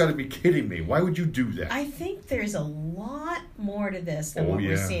you got to be kidding me. Why would you do that? I think there's a lot more to this than what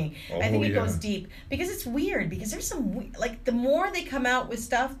we're seeing. I think it goes deep. Because it's weird. Because there's some, like, the more they come out with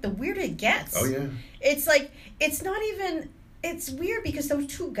stuff, the weirder it gets. Oh, yeah. It's like, it's not even, it's weird because those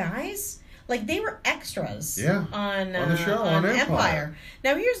two guys, like, they were extras on the show, on Empire.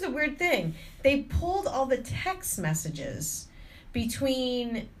 Now, here's the weird thing. They pulled all the text messages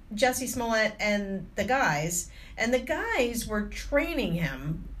between Jussie Smollett and the guys were training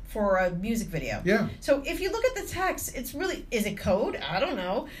him for a music video. Yeah. So if you look at the text, it's really, is it code? I don't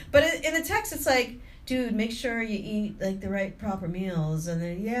know. But in the text, it's like, dude, make sure you eat like the right proper meals. And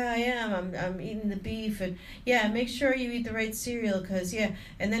then, yeah, I am. I'm eating the beef. And yeah, make sure you eat the right cereal because, yeah.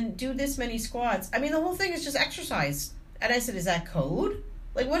 And then do this many squats. I mean, the whole thing is just exercise. And I said, is that code?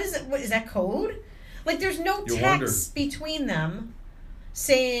 Like, what is it? What is that code? Like, there's no text between them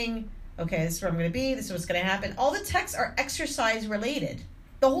saying, okay, this is where I'm going to be, this is what's going to happen. All the texts are exercise related.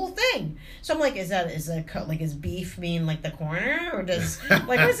 The whole thing. So I'm like, is beef mean like the corner? Or does, like,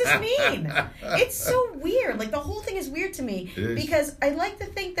 what does this mean? It's so weird. Like, the whole thing is weird to me. Because I like to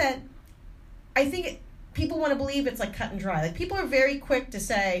think that, people want to believe it's like cut and dry. Like, people are very quick to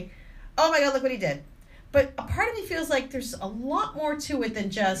say, oh my God, look what he did. But a part of me feels like there's a lot more to it than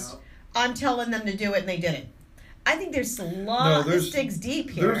just, I'm telling them to do it and they did it. I think there's a lot. This digs deep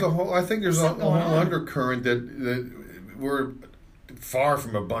here. I think there's a whole undercurrent that we're far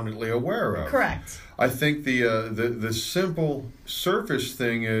from abundantly aware of. Correct. I think the simple surface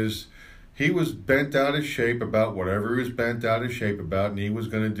thing is he was bent out of shape about whatever he was bent out of shape about, and he was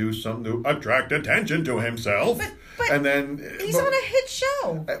going to do something to attract attention to himself. But and then he's on a hit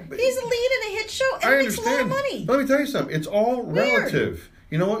show. He's a lead in a hit show, and I makes a lot of money. Let me tell you something. It's all Weird. relative.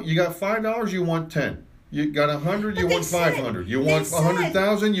 You know what? You got $5, you want 10. You got 100, you want 500. You want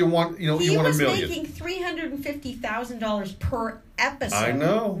 100,000, you want you want $1 million. He was making $350,000 per episode. I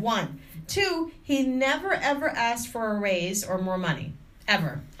know. 1, 2. He never ever asked for a raise or more money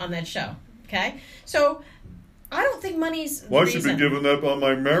ever on that show. Okay, so I don't think money's. Well, I should be given that on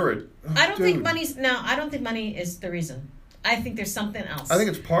my merit. I don't think money's. No, I don't think money is the reason. I think there's something else. I think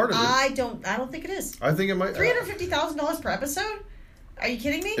it's part of it. I don't think it is. I think it might. $350,000 per episode? Are you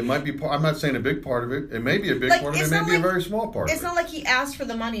kidding me? It might be. I'm not saying a big part of it. It may be a big part of it. It may be a very small part of it. It's not like he asked for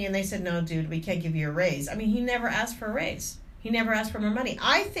the money and they said, "No, dude, we can't give you a raise." I mean, he never asked for a raise. He never asked for more money.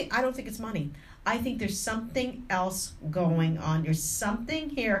 I don't think it's money. I think there's something else going on. There's something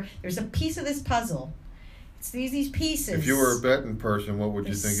here. There's a piece of this puzzle. It's these pieces. If you were a betting person, what would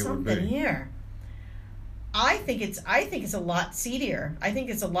you think it would be? Something here. I think it's a lot seedier. I think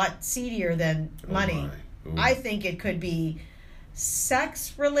it's a lot seedier than money. I think it could be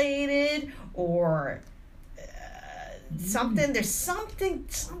sex related or something. There's something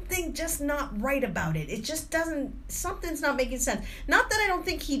just not right about it. It just doesn't. Something's not making sense. Not that I don't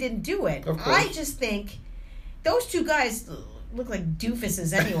think he didn't do it. I just think those two guys look like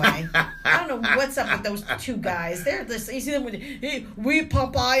doofuses anyway. I don't know what's up with those two guys. They're this. You see them with, hey, we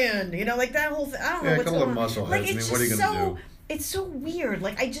pump iron, like that whole thing. I don't know what's going on. Muscle heads. Like, it's what are you going to do? It's so weird.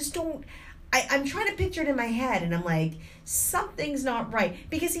 Like, I just don't. I'm trying to picture it in my head, and I'm like, something's not right,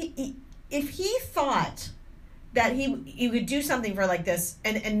 because if he thought that he would do something for like this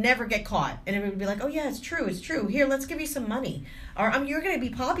and never get caught, and it would be like, oh yeah, it's true. Here, let's give you some money, or you're going to be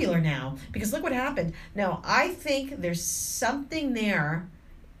popular now because look what happened. No, I think there's something there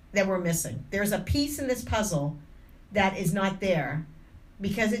that we're missing. There's a piece in this puzzle that is not there,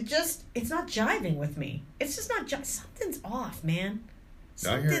 because it's not jiving with me. It's just not something's off, man.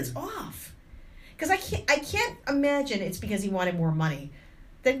 Something's off. Because I can't imagine it's because he wanted more money.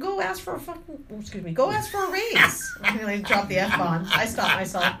 Then go ask for go ask for a raise. I'm going to drop the F-bomb. I stopped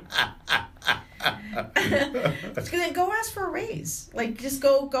myself. Then go ask for a raise. Like, just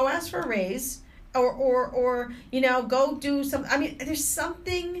go ask for a raise. Or go do some. I mean, there's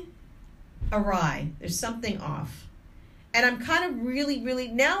something awry. There's something off. And I'm kind of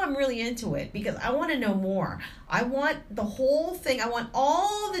now I'm really into it, because I want to know more. I want the whole thing. I want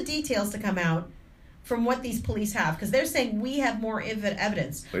all the details to come out from what these police have, because they're saying we have more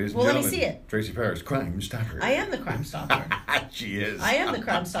evidence. Ladies and well, gentlemen, let me see it. Tracy Paris, Crime Stopper. I am the Crime Stopper. She is. I am the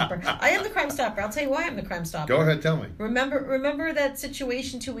Crime Stopper. I am the Crime Stopper. I'll tell you why I'm the Crime Stopper. Go ahead, tell me. Remember that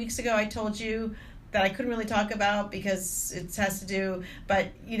situation 2 weeks ago I told you that I couldn't really talk about because it has to do, but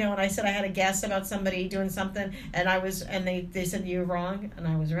and I said I had a guess about somebody doing something, and they said you were wrong, and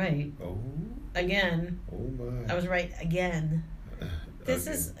I was right. Oh. Again. Oh my. I was right again.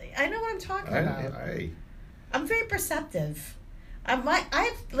 I know what I'm talking about. I'm very perceptive. I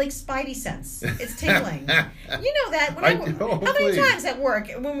have like spidey sense. It's tingling. You know that. How many times at work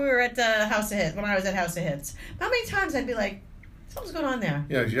when we were at House of Hits, when I was at House of Hits, how many times I'd be like, something's going on there.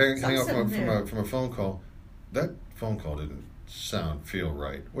 Yeah, you hang up from a phone call. That phone call didn't feel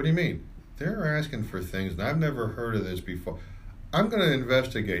right. What do you mean? They're asking for things, and I've never heard of this before. I'm going to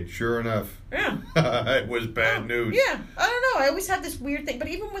investigate. Sure enough, it was bad news. Yeah, I don't know. I always have this weird thing, but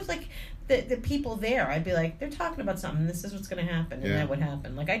even with like the people there, I'd be like, they're talking about something. This is what's going to happen, and that would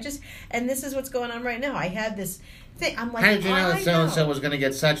happen. Like and this is what's going on right now. I had this thing. I'm like, how did you know so and so was going to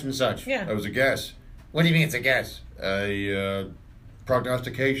get such and such? Yeah, that was a guess. What do you mean it's a guess? A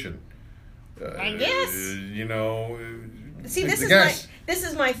prognostication. I guess. See, this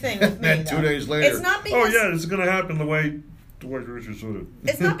is my thing with me. 2 days later, it's not because this is going to happen the way Dwight Richard said it.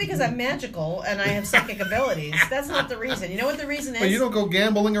 It's not because I'm magical and I have psychic abilities. That's not the reason. You know what the reason is? But you don't go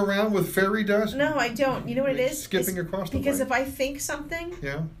gambling around with fairy dust? No, I don't. You know what it is? Skipping across the because way. if I think something,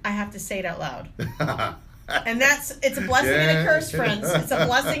 I have to say it out loud. And it's a blessing and a curse, friends. It's a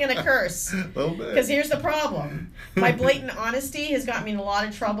blessing and a curse. A little bit. Because here's the problem. My blatant honesty has gotten me in a lot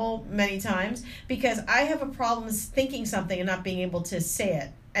of trouble many times, because I have a problem thinking something and not being able to say it.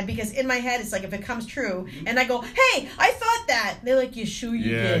 And because in my head, it's like, if it comes true, and I go, hey, I thought that. They're like, you sure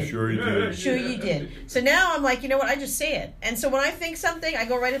you did? Yeah, sure you did. Sure you did. So now I'm like, you know what? I just say it. And so when I think something, I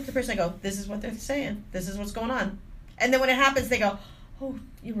go right up to the person. I go, this is what they're saying. This is what's going on. And then when it happens, they go, oh,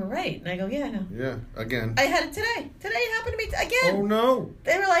 you were right. And I go, yeah, I know. Yeah, again. I had it today. Today it happened to me again. Oh, no.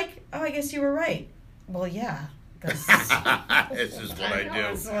 They were like, oh, I guess you were right. Well, yeah. 'Cause This is what I know, do.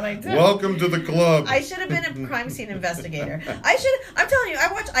 This is what I do. Welcome to the club. I should have been a crime scene investigator. I'm telling you, I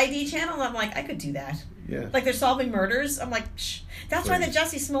watch ID Channel and I'm like, I could do that. Yeah. Like they're solving murders. I'm like, shh. That's why the Please.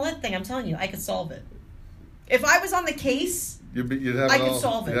 Jussie Smollett thing, I'm telling you, I could solve it. If I was on the case, You'd have I it could all.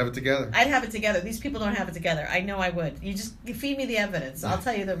 solve it. You'd have it together. I'd have it together. These people don't have it together. I know I would. You feed me the evidence. I'll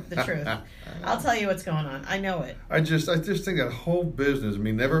tell you the truth. I'll tell you what's going on. I know it. I just think that whole business. I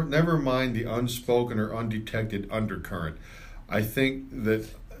mean, never mind the unspoken or undetected undercurrent. I think that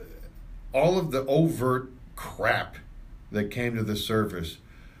all of the overt crap that came to the surface.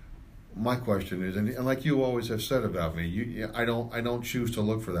 My question is, and like you always have said about me, I don't choose to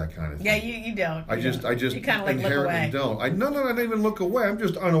look for that kind of thing. Yeah, you don't. I just You kind of like look inherently away. don't. I don't even look away. I'm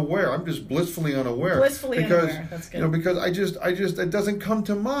just unaware. I'm just blissfully unaware. Blissfully unaware. That's good. Because I just it doesn't come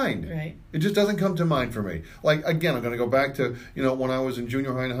to mind. Right. It just doesn't come to mind for me. Like, again, I'm going to go back to, when I was in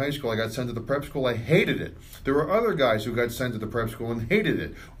junior high and high school, I got sent to the prep school. I hated it. There were other guys who got sent to the prep school and hated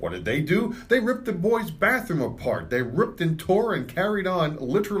it. What did they do? They ripped the boys' bathroom apart. They ripped and tore and carried on,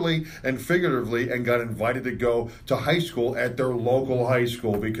 literally and figuratively, and got invited to go to high school at their local high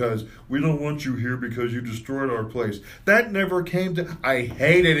school because We don't want you here because you destroyed our place. that never came to... I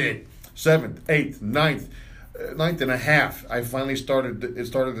hated it. 7th, 8th, 9th. Ninth and a half, it started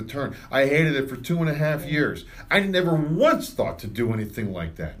to turn. I hated it for 2.5 years. I never once thought to do anything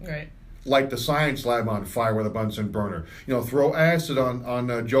like that. Right. Light the science lab on fire with a Bunsen burner. Throw acid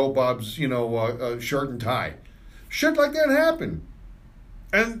on Joe Bob's shirt and tie. Shit like that happened,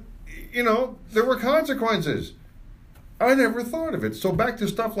 and there were consequences. I never thought of it. So back to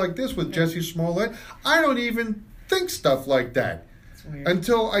stuff like this with Jussie Smollett. I don't even think stuff like that. Weird.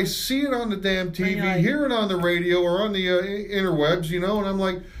 Until I see it on the damn TV, I know. hear it on the radio or on the interwebs, and I'm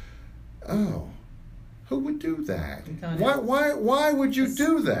like, oh, who would do that? I'm telling you. Why would you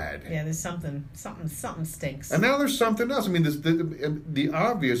do that? Yeah, there's something stinks. And now there's something else. I mean, the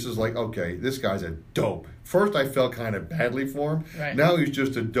obvious is like, okay, this guy's a dope. First, I felt kind of badly for him. Right. Now he's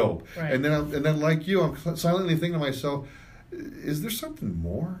just a dope. Right. And then like you, I'm silently thinking to myself, is there something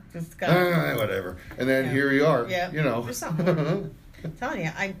more? Just gotta- Whatever. And then Yeah. here you are. Yeah, there's something. I'm telling you,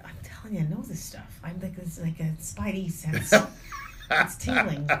 I'm telling you, I know this stuff. I'm like, it's like a spidey sense. It's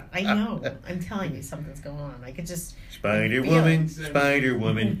tingling. I know. I'm telling you, something's going on. I could just Spider feel Woman, it. Spider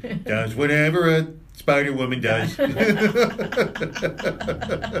Woman does whatever a Spider Woman does. I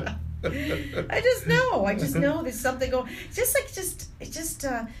just know there's something going. It just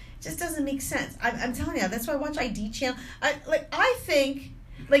doesn't make sense. I'm telling you, that's why I watch ID Channel. I think.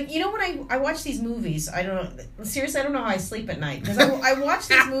 Like, when I watch these movies, I don't know, seriously, I don't know how I sleep at night. Because I watch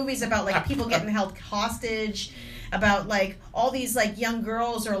these movies about, like, people getting held hostage, about, like, all these, like, young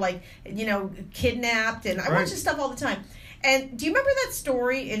girls are, like, kidnapped, and I watch this stuff all the time. And do you remember that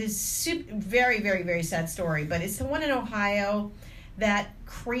story? It is very, very, very sad story, but it's the one in Ohio, that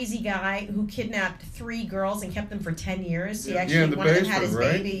crazy guy who kidnapped 3 girls and kept them for 10 years. He actually, in the one of them had his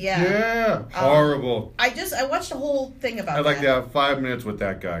basement, right? baby, Yeah, horrible. I watched the whole thing about I'd like that. to have 5 minutes with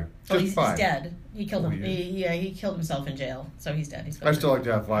that guy. Oh, Just he's 5. dead. He killed him. yeah. He killed himself in jail, so he's dead. He's I still like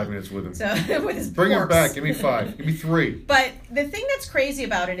to have 5 minutes with him. so with his Bring him corpse. back. Give me 5. Give me 3. But the thing that's crazy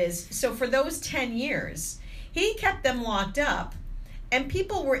about it is, so for those 10 years, he kept them locked up, and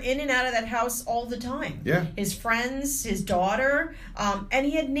people were in and out of that house all the time. Yeah. His friends, his daughter, and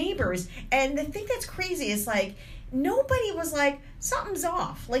he had neighbors. And the thing that's crazy is, like, nobody was like, something's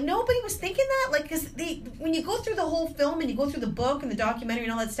off. Like, nobody was thinking that. Like, because when you go through the whole film and you go through the book and the documentary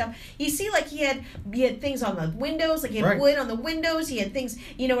and all that stuff, you see, like, he had things on the windows. Like, he had Right. wood on the windows. He had things,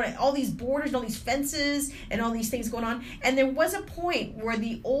 all these borders and all these fences and all these things going on. And there was a point where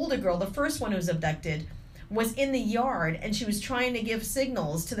the older girl, the first one who was abducted, was in the yard, and she was trying to give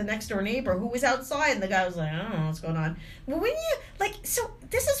signals to the next door neighbor who was outside, and the guy was like, I don't know what's going on. Well, so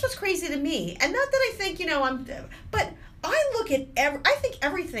this is what's crazy to me, and not that I think, but I look at I think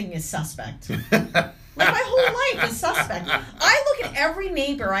everything is suspect. Like, my whole life is suspect. I look at every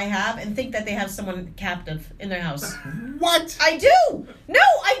neighbor I have and think that they have someone captive in their house. What? I do. No,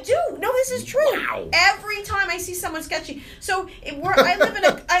 I do. No, this is true. Wow. Every time I see someone sketchy. So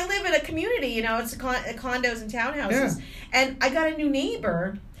I live in a community. It's condos and townhouses, and I got a new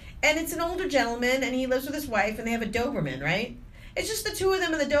neighbor, and it's an older gentleman, and he lives with his wife, and they have a Doberman. Right? It's just the two of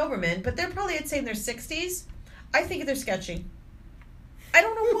them and the Doberman, but they're probably, I'd say, in their 60s. I think they're sketchy. I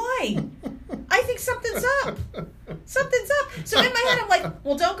don't know why. I think something's up. Something's up. So in my head, I'm like,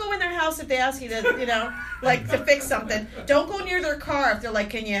 well, don't go in their house if they ask you to, to fix something. Don't go near their car if they're like,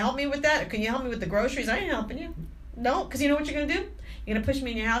 can you help me with that? Or can you help me with the groceries? I ain't helping you. No, because you know what you're going to do? You're going to push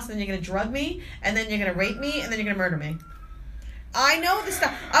me in your house, and then you're going to drug me, and then you're going to rape me, and then you're going to murder me. I know this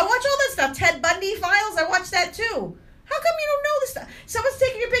stuff. I watch all this stuff. Ted Bundy files. I watch that too. How come you don't know this stuff? Someone's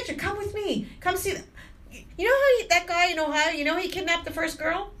taking your picture. Come with me. Come see. You know how that guy in Ohio? You know he kidnapped the first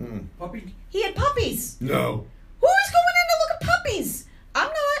girl. Puppy? He had puppies. No. Who is going in to look at puppies? I'm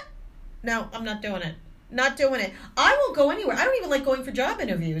not. No, I'm not doing it. Not doing it. I won't go anywhere. I don't even like going for job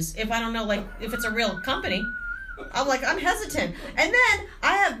interviews if I don't know, like, if it's a real company. I'm hesitant. And then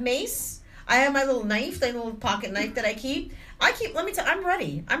I have mace. I have my little knife, that little pocket knife that I keep. Let me tell you, I'm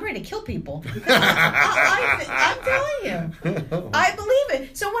ready. I'm ready to kill people. I'm telling you. I believe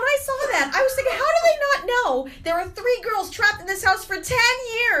it. So when I saw that, I was thinking, how do they not know there are 3 girls trapped in this house for 10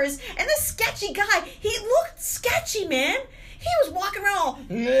 years? And this sketchy guy, he looked sketchy, man. He was walking around all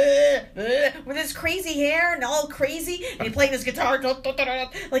with his crazy hair and all crazy, and he played his guitar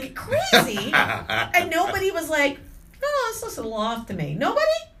like crazy, and nobody was like, "Oh, this looks a little off to me."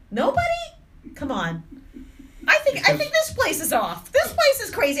 Nobody. Come on. I think this place is off. This place is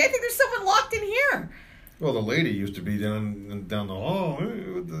crazy. I think there's someone locked in here. Well, the lady used to be down the hall.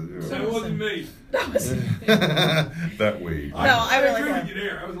 That wasn't me. That was That way. No, I really agree don't. with you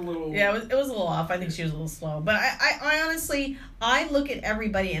there. I was a little. Yeah, it was a little off. I think she was a little slow. But I honestly, I look at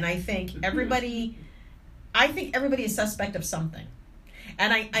everybody and I think everybody is suspect of something.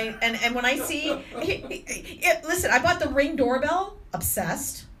 And and when I see, listen, I bought the Ring doorbell,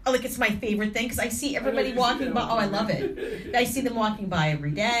 obsessed. Like, it's my favorite thing because I see everybody walking by. Oh, I love it. I see them walking by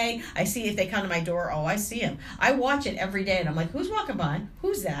every day. I see if they come to my door. Oh, I see him. I watch it every day, and I'm like, who's walking by?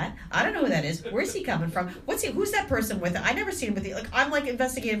 Who's that? I don't know who that is. Where's he coming from? Who's that person with it? I never seen him with it. Like, I'm like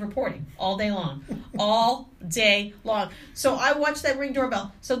investigative reporting all day long. All day long. So I watch that Ring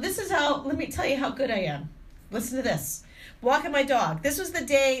doorbell. So this is how, let me tell you how good I am. Listen to this. Walking my dog. This was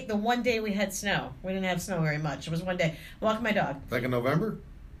the one day we had snow. We didn't have snow very much. It was one day. Walking my dog. Like in November?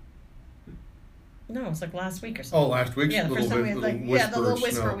 No, it was like last week or something. Oh, last week? Yeah, the first time we had the little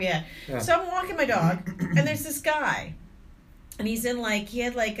whisper we had. Yeah. So I'm walking my dog, and there's this guy, and he's in he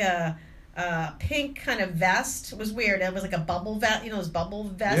had like a pink kind of vest. It was weird. It was like a bubble vest, those bubble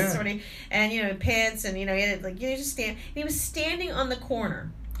vests, sort of, and pants, and he had just stand. And he was standing on the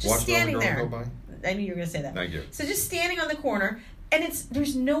corner, just standing there. Go by? I knew you were gonna say that. Thank you. So just standing on the corner, and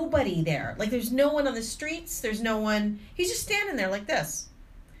there's nobody there. Like, there's no one on the streets. There's no one. He's just standing there like this.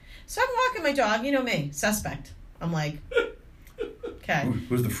 So I'm walking my dog, you know me, suspect. I'm like, okay.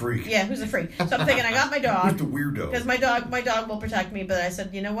 Who's the freak? Yeah, who's the freak? So I'm thinking, I got my dog. Who's the weirdo? Because my dog will protect me. But I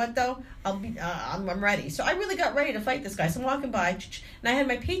said, you know what though? I'm ready. So I really got ready to fight this guy. So I'm walking by, and I had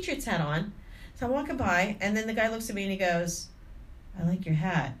my Patriots hat on. So I'm walking by, and then the guy looks at me and he goes, "I like your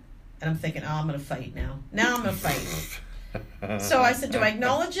hat." And I'm thinking, oh, I'm gonna fight now. Now I'm gonna fight. So I said, do I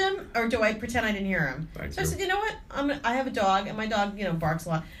acknowledge him or do I pretend I didn't hear him? Thank so you. I said, you know what? I have a dog, and my dog, barks a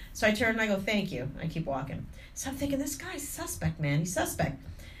lot. So I turn and I go, thank you. I keep walking. So I'm thinking, this guy's suspect, man. He's suspect.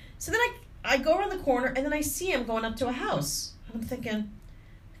 So then I go around the corner, and then I see him going up to a house. And I'm thinking,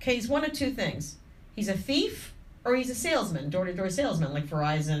 okay, he's one of two things. He's a thief or he's a salesman, door-to-door salesman, like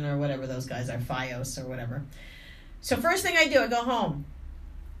Verizon or whatever those guys are, Fios or whatever. So first thing I do, I go home.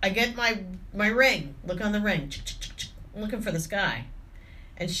 I get my ring. Look on the ring. I'm looking for this guy.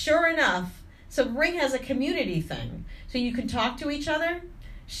 And sure enough, so Ring has a community thing. So you can talk to each other.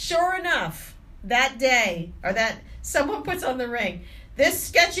 Sure enough, that day, or that someone puts on the ring, this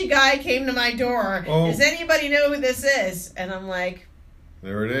sketchy guy came to my door. Oh. Does anybody know who this is? And I'm like,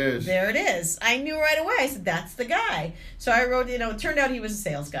 there it is. there it is. I knew right away. I said, that's the guy. So I wrote, it turned out he was a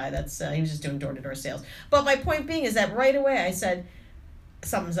sales guy. He was just doing door-to-door sales. But my point being is that right away I said,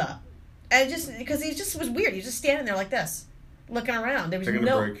 something's up. And just because he just was weird. He was just standing there like this, looking around. There was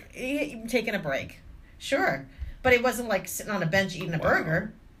taking taking a break. Sure. But it wasn't like sitting on a bench eating a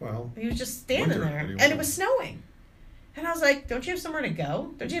burger. Well, he was just standing there. anyway. And it was snowing. And I was like, don't you have somewhere to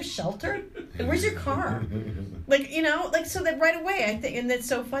go? Don't you have shelter? Where's your car? So that right away, I think, and that's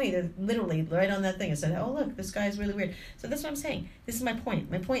so funny that literally right on that thing, I said, oh, look, this guy's really weird. So that's what I'm saying. This is my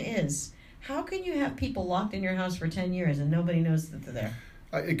point. My point is, how can you have people locked in your house for 10 years and nobody knows that they're there?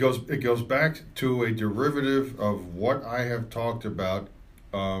 It goes back to a derivative of what I have talked about,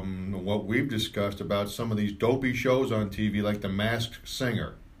 what we've discussed about some of these dopey shows on TV like The Masked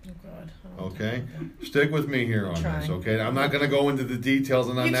Singer. Oh, God. Okay, stick with me here on trying. this. Okay, I'm not going to go into the details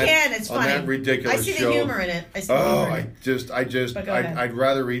on You that. can. It's funny. On that ridiculous I see show. the humor in it. But go ahead. I'd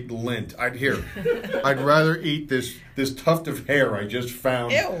rather eat lint. I'd rather eat this tuft of hair I just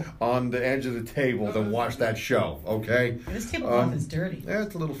found Ew. on the edge of the table than watch that show. Okay. This tablecloth is dirty. Yeah,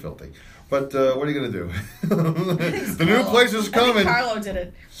 it's a little filthy. But what are you going to do? The new place is I coming think Carlo did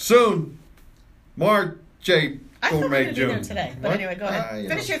it. soon. March, I thought we were May, going to be there June. today. But What? anyway, go ahead.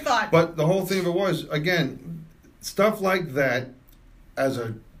 Finish your thought. But the whole thing of it was, again, stuff like that as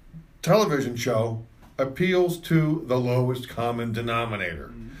a television show, appeals to the lowest common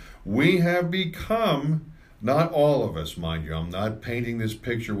denominator. We have become, not all of us, mind you, I'm not painting this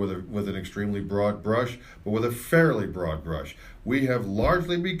picture with an extremely broad brush, but with a fairly broad brush. We have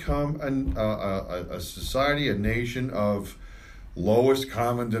largely become a society, a nation of lowest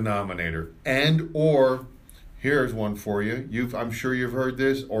common denominator. And or, here's one for you, I'm sure you've heard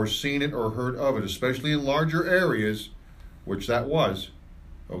this or seen it or heard of it, especially in larger areas, which that was,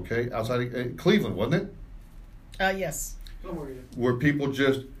 okay, outside of Cleveland, wasn't it? Yes. Where people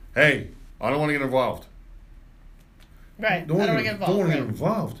just, hey, I don't want to get involved. Right. Don't I want don't to get get involved.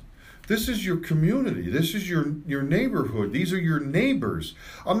 involved. This is your community. This is your neighborhood. These are your neighbors.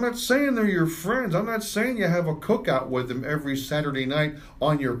 I'm not saying they're your friends. I'm not saying you have a cookout with them every Saturday night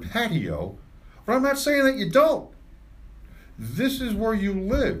on your patio. But I'm not saying that you don't. This is where you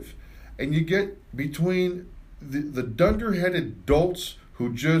live. And you get between the dunderheaded dolts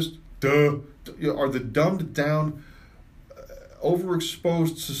who just are the dumbed down,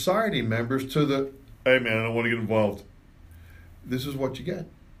 overexposed society members to the, hey man, I don't want to get involved. This is what you get.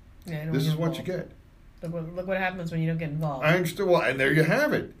 Yeah, This is what you get. Look what happens when you don't get involved. I understand. Well, and there you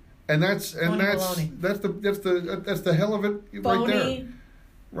have it. And that's baloney. that's the hell of it right there. Phony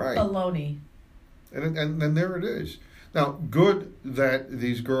Right. baloney. And there it is. Now, good that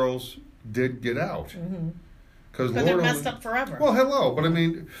these girls did get out. Because Because they're messed up forever. Well, hello, but I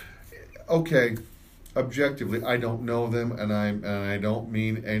mean, okay, objectively, I don't know them, and I don't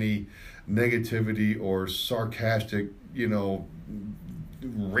mean any negativity or sarcastic,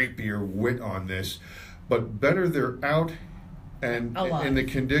 rapier wit on this, but better they're out and Alive. in the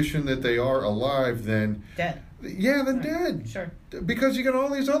condition that they are alive than Dead. than dead. Sure. Because you got all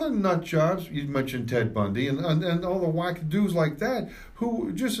these other nut jobs. You mentioned Ted Bundy and all the wackadoos like that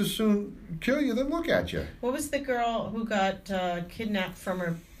who just as soon kill you than look at you. What was the girl who got kidnapped from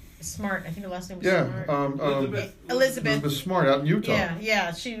her Smart? I think her last name was Yeah, Smart. Elizabeth Smart out in Utah.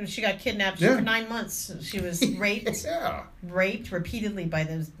 Yeah. She got kidnapped Yeah. for 9 months. She was raped. Yeah. Raped repeatedly by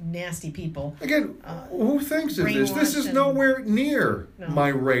those nasty people. Again, who thinks of this? This is brainwashed nowhere near No. my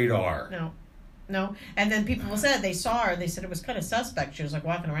radar. No. And then people said they saw her. They said it was kind of suspect. She was like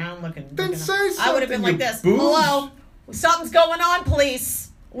walking around looking. Then say I would have been something, like you this. boobs. Hello, something's going on, police.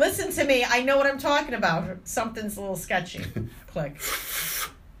 Listen to me. I know what I'm talking about. Something's a little sketchy. Click.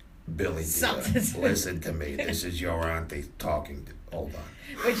 Billy, Something's- listen to me. This is your auntie talking. Hold on.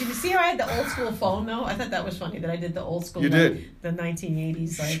 Wait, did you see how I had the old school phone though? I thought that was funny that I did the old school. You did. The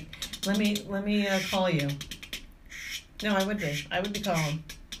 1980s. Like, let me call you. No, I would be. I would be calling.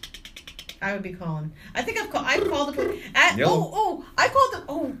 I think I've called the. I called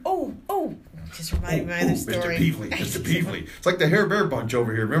the. Just reminded me of the story. Mr. Peevely. It's like the Hair Bear Bunch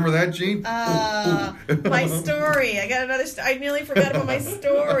over here. Remember that, Gene? My story. I got another. I nearly forgot about my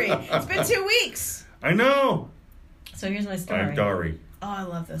story. It's been 2 weeks. I know. So here's my story. I'm Dari. Oh, I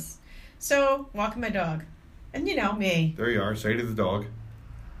love this. So walking my dog, and you know me. There you are. Sadie the dog.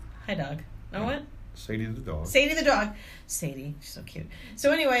 Hi, dog. Know what? Sadie the dog. Sadie the dog. Sadie, she's so cute.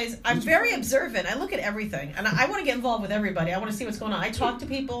 So anyways, I'm very observant. I look at everything. And I want to get involved with everybody. I want to see what's going on. I talk to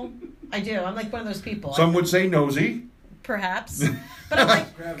people. I do. I'm like one of those people. Some would say nosy. Perhaps. But I'm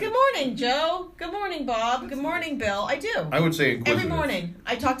like, good morning, Joe. Good morning, Bob. Good morning, Bill. I do. I would say inquisitive. Every morning.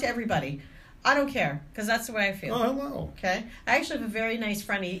 I talk to everybody. I don't care. Because that's the way I feel. Oh, hello. Okay. I actually have a very nice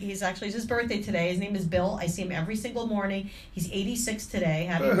friend. It's his birthday today. His name is Bill. I see him every single morning. He's 86 today.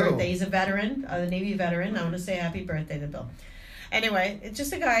 Happy birthday. He's a veteran, a Navy veteran. I want to say happy birthday to Bill. Anyway, it's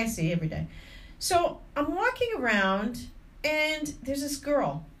just a guy I see every day. So I'm walking around, and there's this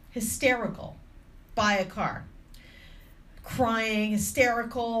girl, hysterical, by a car. Crying,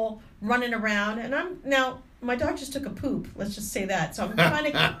 hysterical, running around. And my dog just took a poop. Let's just say that. So I'm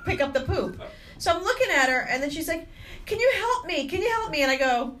trying to pick up the poop. So I'm looking at her, and then she's like, can you help me? Can you help me? And I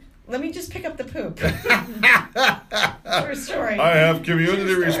go, let me just pick up the poop. True story. I have community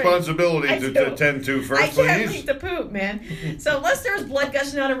True story. responsibility I to do. attend to first, I can't please. pick the poop, man. So unless there was blood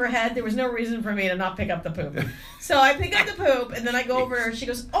gushing out of her head, there was no reason for me to not pick up the poop. So I pick up the poop, and then I go over to her. She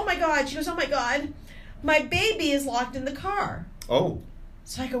goes, oh my God. She goes, oh my God. My baby is locked in the car. Oh.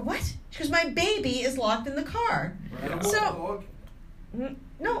 So I go, what? She goes, my baby is locked in the car. So,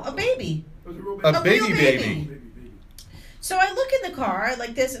 no, a baby. A baby real baby. So I look in the car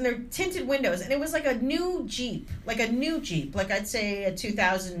like this, and they're tinted windows, and it was like a new Jeep, like I'd say a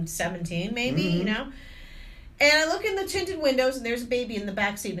 2017 maybe, you know. And I look in the tinted windows, and there's a baby in the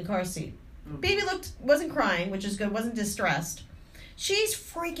back seat in the car seat. Baby wasn't crying, which is good, wasn't distressed. She's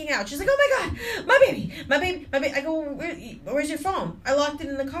freaking out. She's like, oh my God, my baby. I go, where's your phone? I locked it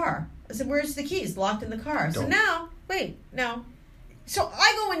in the car. I said, where's the keys? Locked in the car. So now, wait, no. So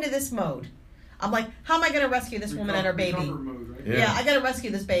I go into this mode. I'm like, how am I going to rescue this woman and her baby? Recover mode, right? Yeah, I got to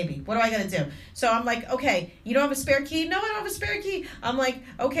rescue this baby. What do I got to do? So I'm like, okay, you don't have a spare key? No, I don't have a spare key. I'm like,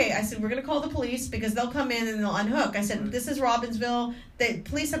 okay. I said, we're going to call the police because they'll come in and they'll unhook. I said, this is Robbinsville. The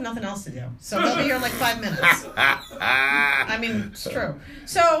police have nothing else to do. So they'll be here in like 5 minutes. I mean, it's true.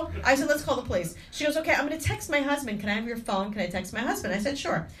 So I said, let's call the police. She goes, okay, I'm going to text my husband. Can I have your phone? Can I text my husband? I said,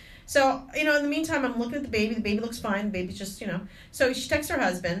 sure. So, in the meantime, I'm looking at the baby. The baby looks fine. The baby's just, So she texts her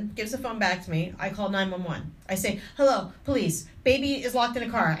husband, gives the phone back to me. I call 911. I say, hello, police. Baby is locked in a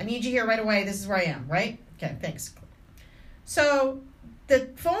car. I need you here right away. This is where I am, right? Okay, thanks. So the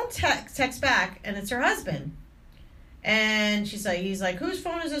phone texts back, and it's her husband. And he's like, whose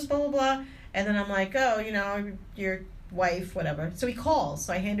phone is this, blah, blah, blah. And then I'm like, oh, your wife, whatever. So he calls.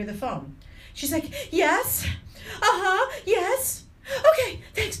 So I hand her the phone. She's like, yes. Yes. Okay,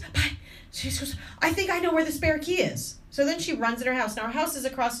 thanks, bye. She goes, I think I know where the spare key is. So then she runs in her house. Now, her house is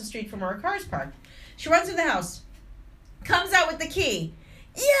across the street from where her car's parked. She runs in the house, comes out with the key.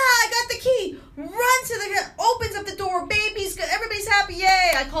 Yeah, I got the key. Runs to opens up the door. Everybody's happy.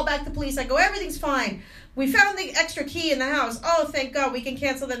 Yay. I call back the police. I go, everything's fine. We found the extra key in the house. Oh, thank God. We can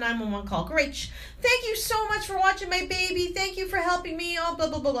cancel the 911 call. Great. Thank you so much for watching my baby. Thank you for helping me. Oh, blah,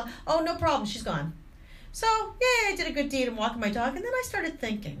 blah, blah, blah. Oh, no problem. She's gone. So, yeah, I did a good deed and walking my dog. And then I started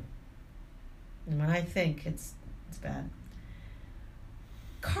thinking. And when I think, it's bad.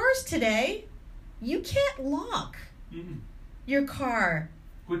 Cars today, you can't lock your car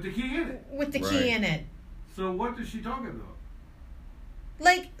with the key in it. With the key in it. So what is she talking about?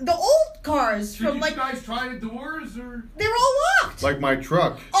 Like the old cars Did you guys try the doors or? They were all locked. Like my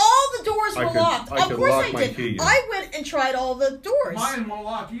truck. All the doors were locked. Of course I did. Key, yeah. I went and tried all the doors. Mine won't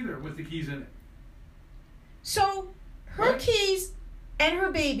lock either with the keys in it. So her keys and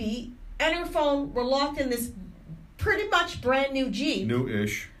her baby and her phone were locked in this pretty much brand new Jeep.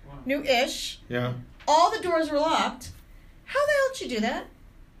 New-ish. Wow. New-ish. Yeah. All the doors were locked. How the hell did you do that?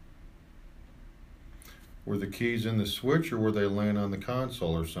 Were the keys in the switch or were they laying on the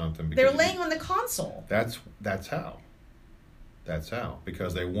console or something? They were laying on the console. That's how. That's how.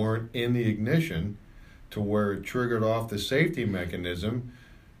 Because they weren't in the ignition to where it triggered off the safety mechanism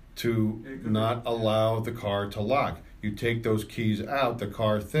to not allow the car to lock. You take those keys out, the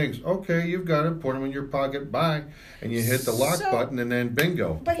car thinks, okay, you've got it, put them in your pocket, bye. And you hit the lock button and then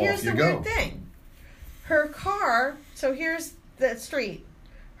bingo, but here's off you the go. weird thing. Her car, so here's the street.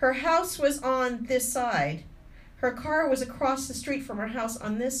 Her house was on this side. Her car was across the street from her house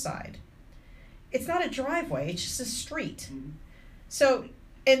on this side. It's not a driveway, it's just a street. Mm-hmm. So,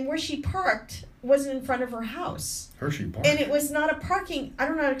 and where she parked wasn't in front of her house. Hershey Park. And it was not a parking, I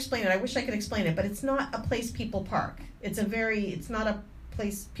don't know how to explain it. I wish I could explain it, but it's not a place people park. It's not a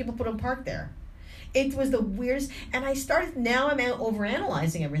place, people don't park there. It was the weirdest, and now I'm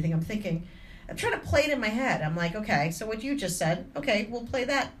overanalyzing everything. I'm trying to play it in my head. I'm like, okay, so what you just said, okay, we'll play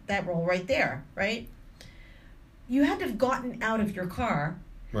that role right there, right? You had to have gotten out of your car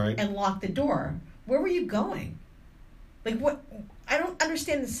and locked the door. Where were you going? Like, what? I don't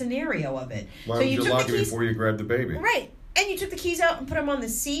understand the scenario of it. Why so would you lock it keys, before you grabbed the baby? Right. And you took the keys out and put them on the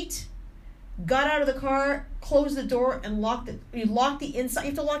seat, got out of the car, closed the door, and locked it. You locked the inside. You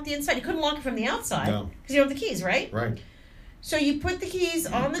have to lock the inside. You couldn't lock it from the outside because you don't have the keys, right? Right. So you put the keys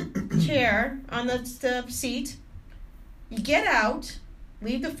on the chair, on the seat. You get out,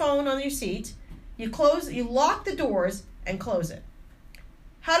 leave the phone on your seat. You lock the doors and close it.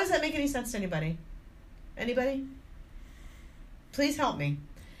 How does that make any sense to anybody? Anybody? Please help me.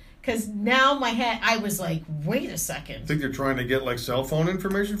 Because now my head, I was like, wait a second. Think they're trying to get like cell phone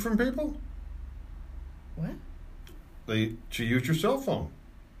information from people? What? She used your cell phone.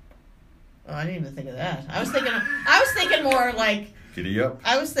 Oh, I didn't even think of that. I was thinking more like. Giddy up.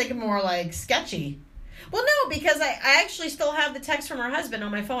 I was thinking more like sketchy. Well, no, because I actually still have the text from her husband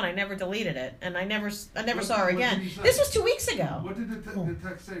on my phone. I never deleted it, and I never saw her again. This was 2 weeks ago. What did the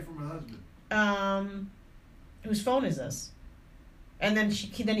text say from her husband? Whose phone is this? And then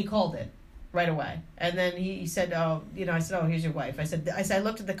he called it right away, and then he said, "Oh, I said, oh, here's your wife." I said, I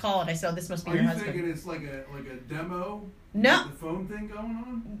looked at the call and I said, "Oh, this must be your husband." Are you thinking it's like a demo? No. The phone thing going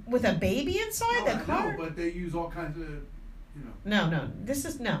on with a baby inside the car. No, but they use all kinds of. No. This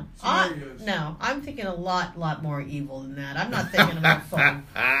is no. Scenarios. I'm thinking a lot more evil than that. I'm not thinking about a phone.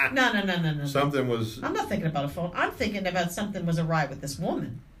 No. Something was. I'm not thinking about a phone. I'm thinking about something was awry with this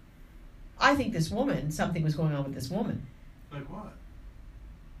woman. I think something was going on with this woman. Like what?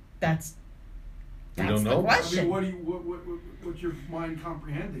 That's don't know. The question. I mean, what's your mind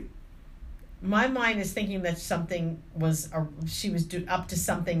comprehending? My mind is thinking that she was up to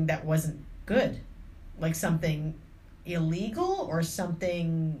something that wasn't good, like something illegal or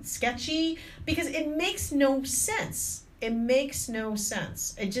something sketchy, because it makes no sense. It makes no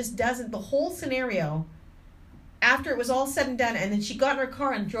sense. It just doesn't. The whole scenario, after it was all said and done, and then she got in her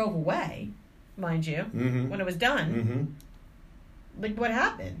car and drove away, mind you, when it was done. Like, what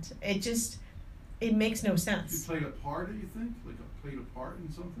happened? It makes no sense. She played a part, do you think? Like, played a part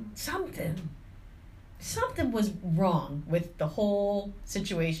in something? Something was wrong with the whole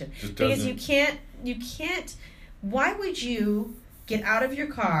situation. Because you can't, why would you get out of your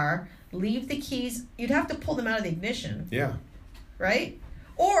car, leave the keys, you'd have to pull them out of the ignition. Yeah. Right?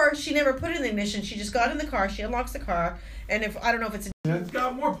 Or she never put it in the ignition, she just got in the car, she unlocks the car, and I don't know if it's It's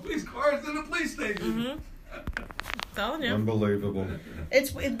got more police cars than a police station. Telling you. Unbelievable.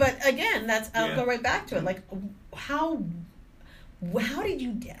 But again, I'll go right back to it. Like, how did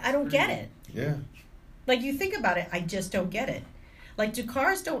you, I don't get it. Yeah. Like, you think about it, I just don't get it. Like, do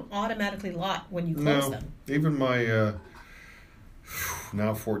cars don't automatically lock when you close them? Even my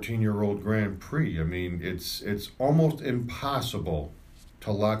now 14-year-old Grand Prix, I mean, it's almost impossible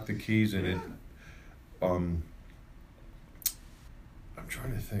to lock the keys in it. I'm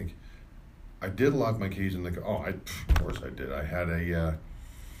trying to think. I did lock my keys in the car. Oh, of course I did. I had a.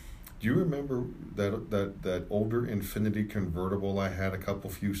 Do you remember that older Infiniti convertible I had a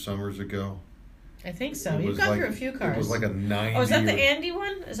few summers ago? I think so. You've gone through a few cars. It was like a 90. Oh, is that the Andy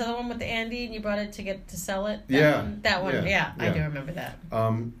one? Is that the one with the Andy and you brought it to sell it? That one. Yeah, I do remember that.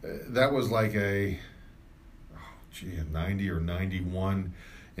 That was like a 90 or 91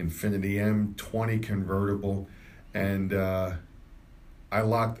 Infiniti M20 convertible, and I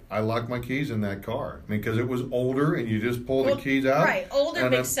locked my keys in that car. I mean, because it was older, and you just pull the keys out. Right, older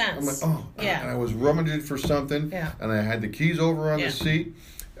makes sense. I'm like, and I was rummaging for something, and I had the keys over on the seat.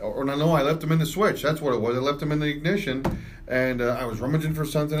 Or no, I left them in the switch. That's what it was. I left them in the ignition, and I was rummaging for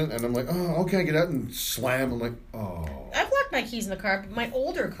something, and I'm like, oh, okay, get out and slam. I'm like, oh. I've locked my keys in the car, but my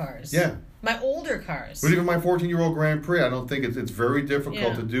older cars. Yeah. My older cars. But even my 14-year-old Grand Prix, I don't think it's very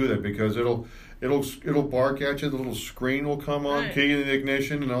difficult to do that, because it'll bark at you. The little screen will come on, key in the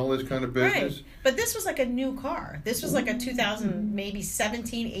ignition, and all this kind of business. Right. But this was like a new car. This was like a 2000, maybe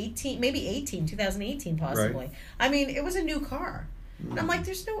 17, 18, maybe 18, 2018 possibly. Right. I mean, it was a new car. And I'm like,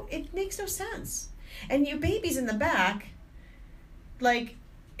 it makes no sense. And your baby's in the back. Like,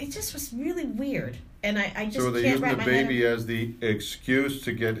 it just was really weird. And I just can't wrap my head. So they're using the baby as the excuse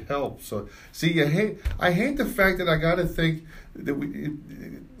to get help. So, see, I hate the fact that I got to think that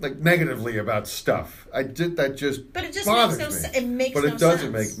like negatively about stuff. But it just makes bothers no me. sense. It makes no sense. But it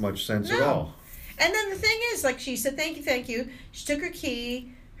doesn't make much sense at all. And then the thing is, like, she said, thank you. She took her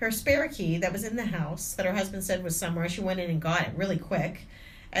key, her spare key that was in the house that her husband said was somewhere. She went in and got it really quick.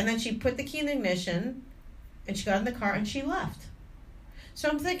 And then she put the key in the ignition, and she got in the car, and she left. So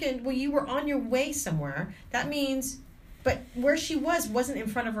I'm thinking, well, you were on your way somewhere. That means, but where she wasn't in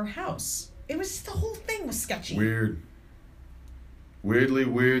front of her house. It was, the whole thing was sketchy.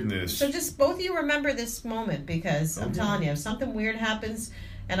 Weirdness. So just both of you remember this moment, because I'm telling you, if something weird happens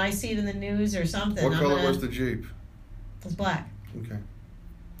and I see it in the news or something. What color was the Jeep? It was black. Okay.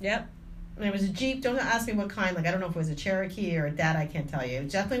 Yep. And it was a Jeep. Don't ask me what kind. Like, I don't know if it was a Cherokee or a Dad. I can't tell you.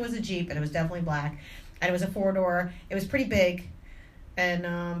 It definitely was a Jeep, and it was definitely black. And it was a 4-door. It was pretty big.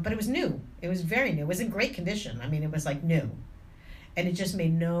 And but it was new. It was very new. It was in great condition. I mean, it was like new. And it just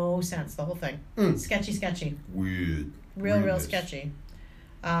made no sense, the whole thing. Sketchy. Real sketchy.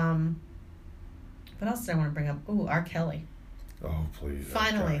 What else did I want to bring up? Ooh, R. Kelly. Oh, please.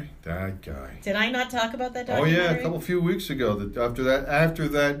 Finally. That guy. Did I not talk about that documentary? Oh, yeah, a few weeks ago. After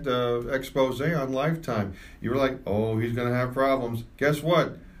that expose on Lifetime, you were like, oh, he's going to have problems. Guess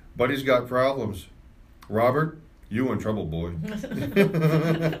what? Buddy's got problems. Robert, you in trouble, boy.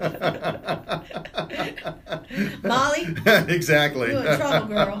 Molly? Exactly. You in trouble,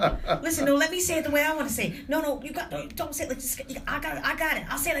 girl. Listen, no, let me say it the way I want to say it. No, don't say it like this. I got it.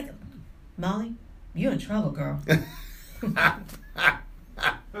 I'll say it like, Molly, you in trouble, girl.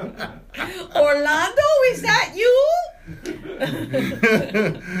 Orlando, is that you?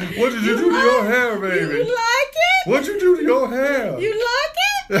 What did you do to your hair, baby? You like it? What'd you do to your hair? You like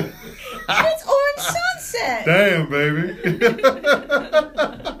it? It's Orange Sunset. Damn, baby.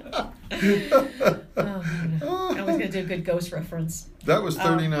 I was going to do a good ghost reference. That was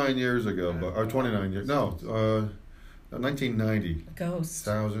 39 years ago, or 29 years. No, 1990. Ghost.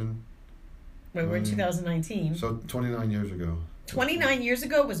 1000. Wait, we're in 2019. So 29 years ago. 29 years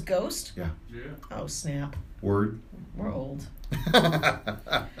ago was Ghost? Yeah. Oh, snap. Word. We're old.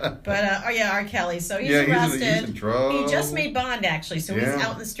 But, R. Kelly. So he's arrested. He's in trouble. He just made bond, actually. So he's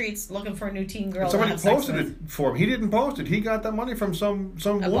out in the streets looking for a new teen girl. Somebody posted it for him. He didn't post it. He got that money from some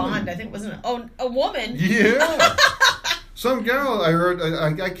woman. A bond, I think, wasn't it? Oh, a woman? Yeah. Some gal I heard,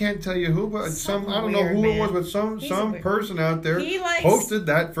 I can't tell you who, but I don't know who it was, but some person out there posted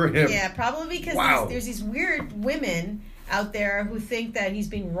that for him. Yeah, probably because there's these weird women out there who think that he's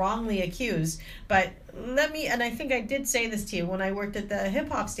being wrongly accused. But and I think I did say this to you when I worked at the hip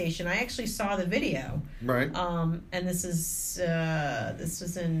hop station. I actually saw the video. Right. And this was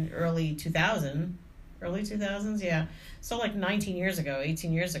in early 2000s, yeah. So like 19 years ago,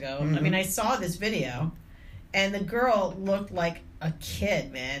 18 years ago. Mm-hmm. I mean, I saw this video. And the girl looked like a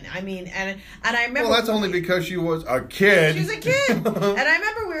kid, man. I mean, and I remember. Well, that's only because she was a kid. She was a kid, and I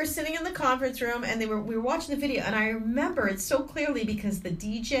remember we were sitting in the conference room, and we were watching the video, and I remember it so clearly because the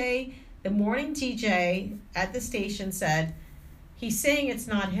morning DJ at the station said, "He's saying it's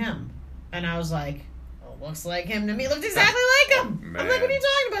not him," and I was like, "Oh, looks like him to me. It looked exactly like him." Man. I'm like, "What are you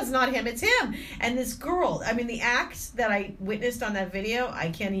talking about? It's not him. It's him." And this girl, I mean, the act that I witnessed on that video, I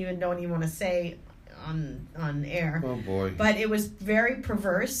don't even want to say on air. Oh boy. But it was very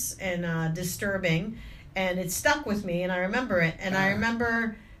perverse and disturbing, and it stuck with me, and I remember it. And I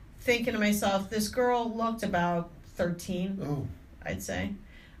remember thinking to myself, this girl looked about 13, I'd say.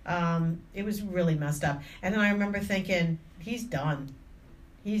 It was really messed up. And then I remember thinking, he's done.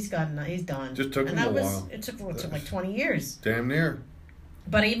 He's done. Just took him a while. It took like 20 years. Damn near.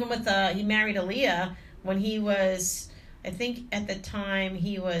 But even with he married Aaliyah when he was, I think at the time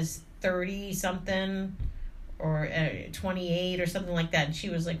he was 30 something or 28 or something like that, and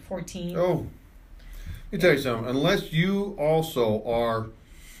she was like 14. Oh, let me tell you something. Unless you also are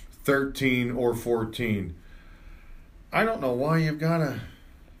 13 or 14, I don't know why you've got to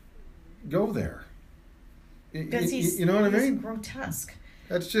go there. Because you know what I mean? Grotesque.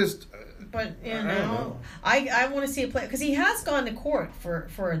 That's just. But I want to see a play because he has gone to court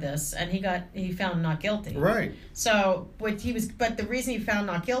for this, and he found not guilty. Right. So but the reason he found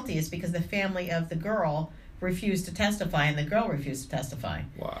not guilty is because the family of the girl refused to testify, and the girl refused to testify.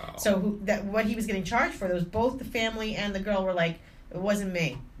 Wow. So what he was getting charged for, there was both the family and the girl were like, it wasn't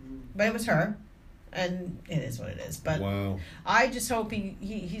me, but it was her, and it is what it is. But wow. I just hope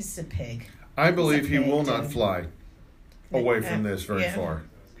he's a pig. I believe he will not fly away from this very far.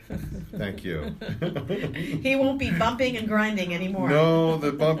 Thank you. He won't be bumping and grinding anymore. No,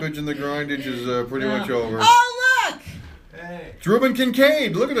 the bumpage and the grindage is pretty much over. Oh, look! Hey. It's Reuben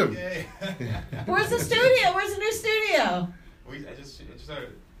Kincaid. Look at him. Hey. Where's the studio? Where's the new studio? I just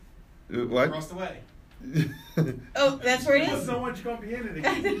started What? across the way. Oh, that's where it I is? don't want you going to be in it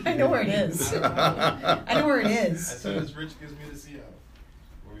again. I know where it is. I know where it is. As soon as Rich gives me the CO,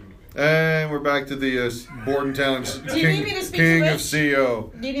 we'll be moving. And we're back to the Bordentown you need me to speak King to of Rich?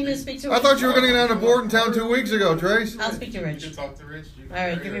 CO. Do you need me to speak to I Rich? thought you were going to get down to Bordentown 2 weeks ago, Trace. I'll speak to You Rich. can talk to Rich. All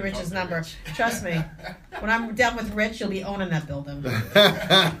right, give me Rich's number. Trust me. When I'm done with Rich, you'll be owning that building.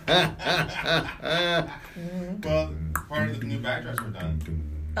 Well, part of the new backdrops were done.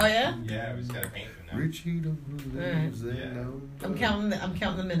 Oh, yeah? Yeah, we just got to paint them now. Richie don't lose Alright. their number. I'm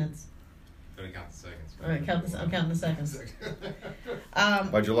counting the minutes. Gonna count the seconds. All right, I'm counting the seconds.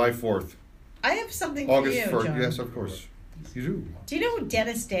 By July 4th. I have something August for you, 1st. John. Yes, of course. You do. Do you know who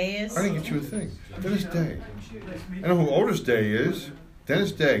Dennis Day is? I didn't get you a thing. Dennis Day. I know who Otis Day is.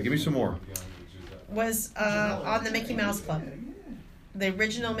 Dennis Day. Give me some more. Was on the Mickey Mouse Club. The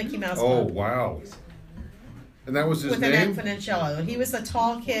original Mickey Mouse Oh, Club. wow. And that was his With name? an exponential. He was a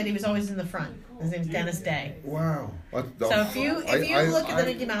tall kid. He was always in the front. His name's Dennis Day. Wow. So if you look at the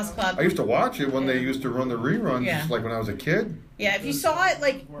Mickey Mouse Club, I used to watch it when they used to run the reruns, Yeah. like when I was a kid. yeah, if you saw it,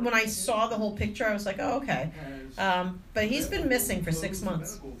 like when I saw the whole picture, I was like, oh, okay. But he's been missing for 6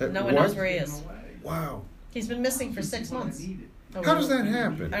 months. No one What? knows where he is. Wow. He's been missing for 6 months. How does that I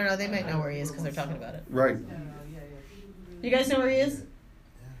happen? don't know. They might know where he is because they're talking about it. Right. You guys know where he is?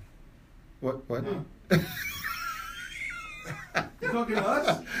 What? You talking to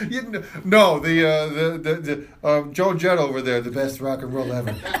us? No, the Joe Jett over there, the best rock and roll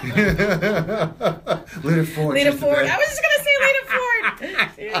ever. Lita Ford. Lita she's the Ford. best. I was just gonna say Lita Ford.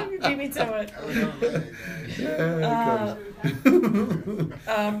 Yeah, you beat me to it.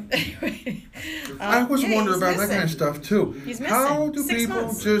 Anyway, I was wondering about that kind of stuff too. He's missing. How do 6 people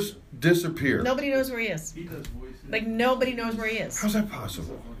months. just disappear? Nobody knows where he is. He does voices. Like nobody knows where he is. How's that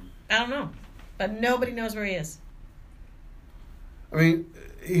possible? I don't know, but nobody knows where he is. I mean,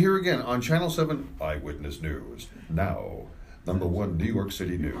 here again on Channel 7 Eyewitness News. Now, number 1 New York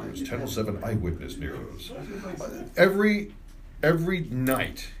City News, Channel 7 Eyewitness News. Every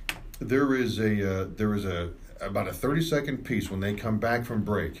night there is about a 30-second piece when they come back from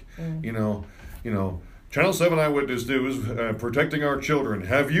break. You know, Channel 7 Eyewitness News, protecting our children.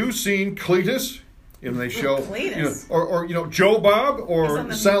 Have you seen Cletus? And they show, Cletus. or Joe Bob He's or on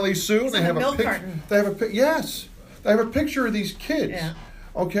the- Sally Sue. he's They on the have a milk pic. carton. They have a pic. Yes. I have a picture of these kids. Yeah.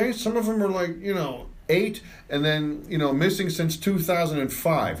 Okay, some of them are like 8, and then missing since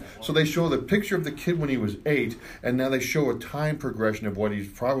 2005. So they show the picture of the kid when he was 8, and now they show a time progression of what he's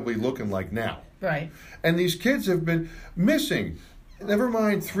probably looking like now. Right. And these kids have been missing. Never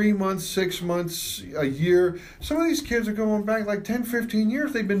mind 3 months, 6 months, a year. Some of these kids are going back like 10, 15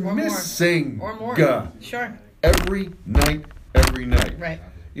 years. They've been missing. Or more. Sure. Every night. Right.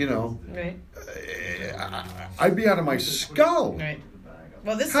 Right. I'd be out of my skull. Right.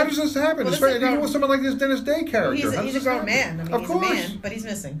 Well, how does this happen? Well, Especially with someone like this Dennis Day character. Well, he's a grown man. I mean, of he's course. a man, but he's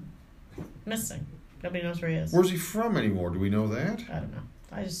missing. Nobody knows where he is. Where's he from anymore? Do we know that? I don't know.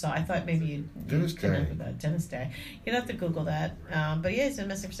 I thought maybe you Dennis Day. With that. Dennis Day. You'd have to Google that. But yeah, he's been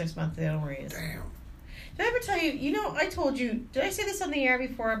missing for 6 months. They don't know where he is. Damn. Did I ever tell you? I told you. Did I say this on the air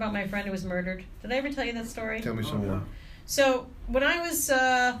before about my friend who was murdered? Did I ever tell you that story? Tell me some more. So when I was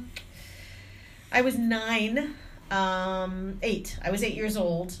 9. 8. I was 8 years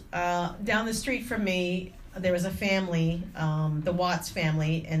old. Down the street from me, there was a family, the Watts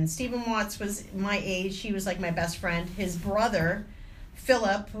family, and Stephen Watts was my age. He was like my best friend. His brother,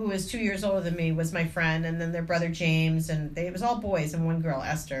 Philip, who is 2 years older than me, was my friend, and then their brother James, and it was all boys and one girl,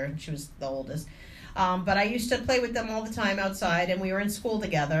 Esther, and she was the oldest. But I used to play with them all the time outside, and we were in school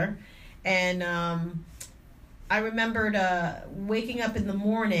together, and I remembered waking up in the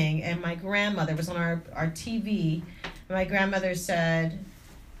morning, and my grandmother was on our TV. My grandmother said,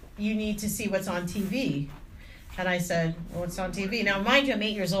 "You need to see what's on TV." And I said, "Well, what's on TV?" Now, mind you, I'm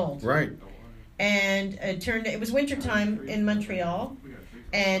 8 years old. Right. And it was wintertime in Montreal,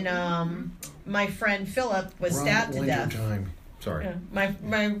 and my friend Philip was stabbed to death. Time. Sorry. Yeah,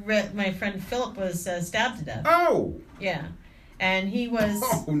 my friend Philip was stabbed to death. Oh! Yeah. And he was...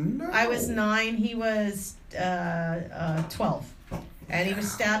 Oh, no. I was 9, he was 12. And he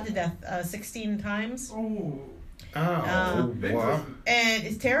was stabbed to death 16 times. Oh. Wow. And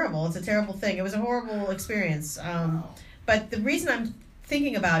it's terrible. It's a terrible thing. It was a horrible experience. But the reason I'm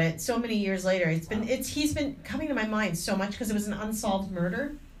thinking about it so many years later, he's been coming to my mind so much because it was an unsolved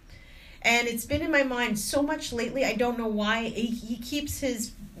murder. And it's been in my mind so much lately. I don't know why. He keeps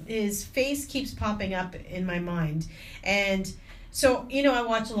his face keeps popping up in my mind. And so, I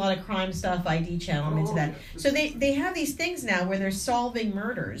watch a lot of crime stuff, ID Channel, I'm into that. So they have these things now where they're solving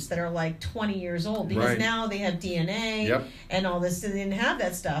murders that are like 20 years old. Because now they have DNA and all this. So they didn't have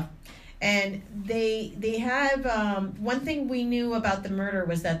that stuff. And they have, one thing we knew about the murder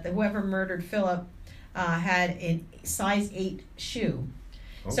was that whoever murdered Philip had a size 8 shoe.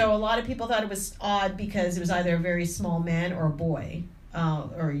 Oh. So a lot of people thought it was odd because it was either a very small man or a boy,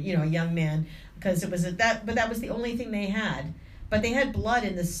 or a young man, because it was but that was the only thing they had. But they had blood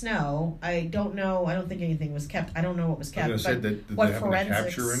in the snow. I don't know. I don't think anything was kept. I don't know what was kept. I was going to say, did they happen to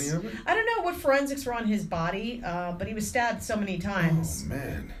capture any of it? I don't know what forensics were on his body, but he was stabbed so many times. Oh,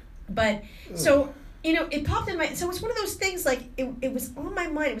 man. But, so, it popped in my... So it was one of those things, like, it was on my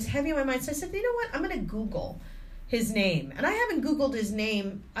mind. It was heavy on my mind. So I said, you know what? I'm going to Google his name. And I haven't Googled his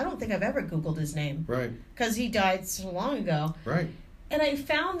name. I don't think I've ever Googled his name. Right. Because he died so long ago. Right. And I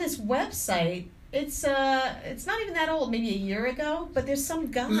found this website. It's not even that old, maybe a year ago, but there's some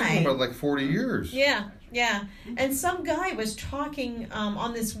guy. This is about like 40 years. Yeah. And some guy was talking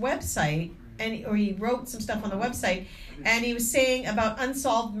on this website, or he wrote some stuff on the website, and he was saying about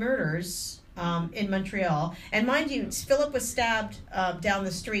unsolved murders in Montreal. And mind you, Philip was stabbed down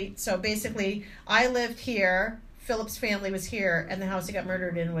the street. So basically, I lived here. Philip's family was here, and the house he got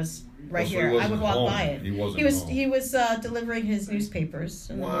murdered in was right here. I would walk by it. He was delivering his newspapers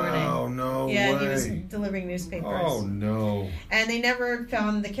in the morning. Wow, no way. Yeah, he was delivering newspapers. Oh, no. And they never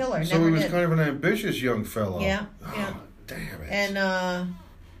found the killer. So he was kind of an ambitious young fellow. Yeah. Damn it. And,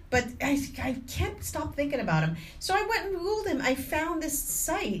 but I can't stop thinking about him. So I went and Googled him. I found this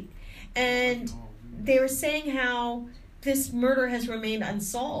site, and they were saying how this murder has remained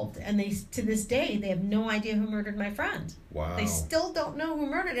unsolved, and to this day they have no idea who murdered my friend. Wow. They still don't know who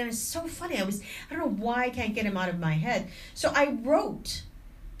murdered, and it's so funny. I don't know why I can't get him out of my head. So I wrote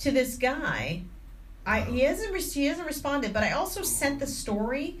to this guy. He hasn't responded, but I also sent the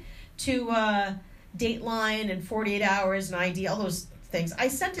story to Dateline and 48 Hours and ID, all those things. I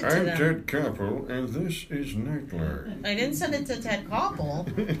sent it to them. I'm Ted Koppel, and this is Nickler. I didn't send it to Ted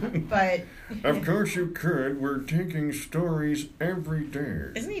Koppel, but... Of course you could. We're taking stories every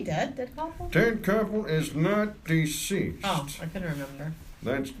day. Isn't he dead, Ted Koppel? Ted Koppel is not deceased. Oh, I couldn't remember.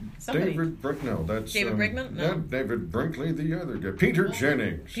 That's Somebody. David that's David Brigman? No. Not David Brinkley, the other guy. Peter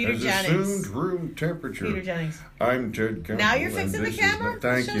Jennings. Peter has Jennings. assumed room temperature. Peter Jennings. I'm Ted Koppel. Now you're fixing the camera?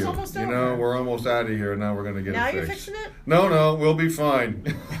 Thank The show's you. almost You over. know, we're almost out of here. Now we're going to get Now it you're fixed. fixing it? No, we'll be fine.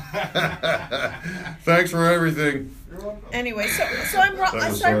 Thanks for everything. Anyway, so I was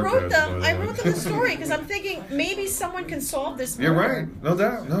wrote sarcasm, them. by I the way. wrote them the story because I'm thinking maybe someone can solve this You're murder. right. No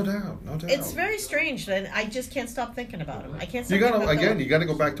doubt. No doubt. No doubt. It's very strange, and I just can't stop thinking about him. I can't stop You thinking gotta about again. You gotta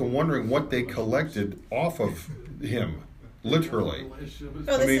go back to wondering what they collected off of him, literally. Oh, I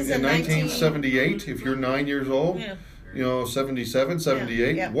this mean, is in a 1978, if you're 9 years old, Yeah. 77,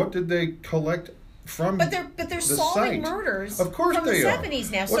 78, Yeah. what did they collect from? But they're the solving site? murders Of course from they the are.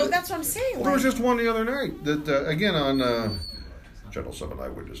 70s now. What- So that's what I'm saying. Well, there was like- just one the other night that again on Channel 7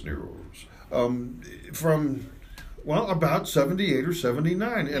 Eyewitness News from about 78 or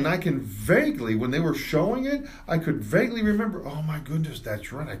 79, and I can vaguely, when they were showing it, I could vaguely remember. Oh my goodness,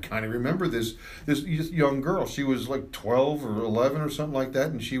 that's right. I kind of remember this young girl. She was like 12 or 11 or something like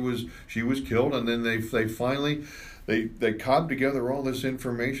that, and she was killed. And then they finally they cobbled together all this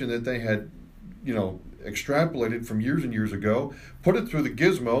information that they had, extrapolated from years and years ago, put it through the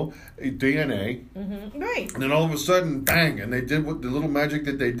gizmo, DNA, Right. and then all of a sudden, bang, and they did what the little magic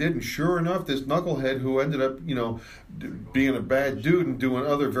that they did, and sure enough, this knucklehead who ended up, being a bad dude and doing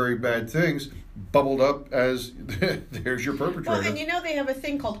other very bad things, bubbled up as, there's your perpetrator. Well, and they have a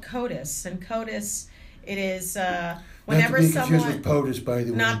thing called CODIS, and CODIS, it is Not whenever to be confused someone. with POTUS, by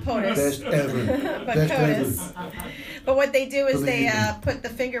the way. Not POTUS. Best ever. But Best CODIS. ever. But what they do is they Believe me. put the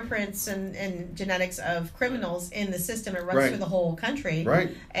fingerprints and genetics of criminals in the system. It runs Right. through the whole country.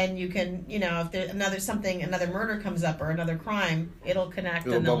 Right. And you can, if there, another murder comes up or another crime, it'll connect.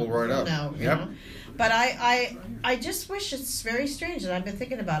 It'll and they'll- bubble right they'll up. know, you Yep. know? But I just wish it's very strange, and I've been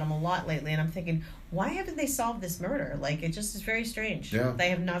thinking about them a lot lately, and I'm thinking, why haven't they solved this murder? Like, it just is very strange. Yeah. They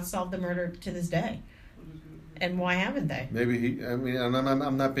have not solved the murder to this day. And why haven't they? Maybe and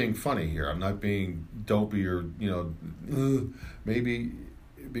I'm not being funny here. I'm not being dopey or, maybe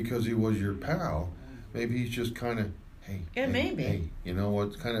because he was your pal, maybe he's just kind of, hey. Yeah, hey, maybe. Hey,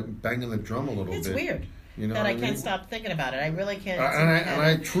 kind of banging the drum a little It's bit. weird You know that what I mean? can't stop thinking about it. I really can't. And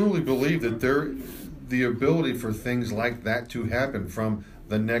I truly believe that the ability for things like that to happen from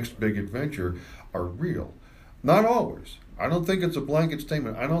the next big adventure are real. Not always. I don't think it's a blanket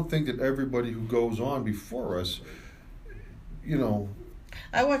statement. I don't think that everybody who goes on before us,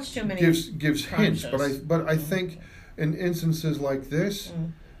 I watch too many gives crime hints. shows. But I think in instances like this,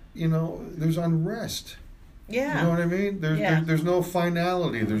 there's unrest. Yeah. You know what I mean? There's no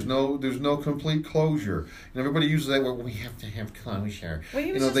finality. There's no complete closure. And everybody uses that word. We have to have closure. Well,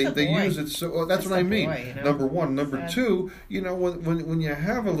 he was just a they boy. use it so. That's Just what I a mean. boy, Number one. Number Sad. two. When you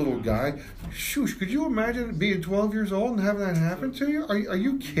have a little guy, shoosh, could you imagine being 12 years old and having that happen to you? Are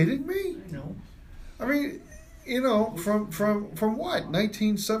you kidding me? No. I mean, from what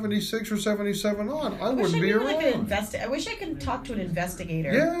 1976 or 77 on, I wouldn't be around. I wish I could talk to an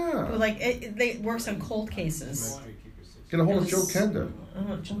investigator. Yeah. Who they works on cold cases. Get a hold of Yes. Joe Kenda.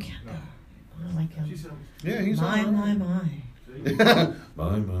 Oh, Joe Kenda. I like him. Yeah, he's My. my.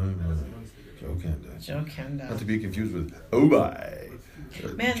 Joe Kenda. Joe Kenda. Not to be confused with Obi.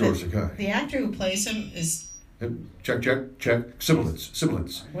 Man, George the Sakai. actor who plays him is. Check.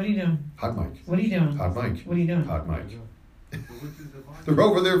 Sibilance. What are you doing? Hot mic. What are you doing? Hot mic. What are you doing? Hot mic. They're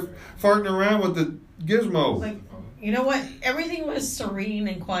over there farting around with the gizmo. Like, you know what? Everything was serene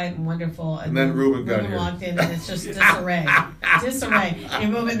and quiet and wonderful, And then Ruben got here. walked in, and it's just disarray. Disarray. You're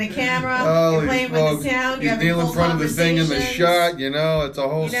moving the camera. Holy You're playing smokes. with the sound. He's You're having kneeling in full front of the thing in the conversations. shot. It's a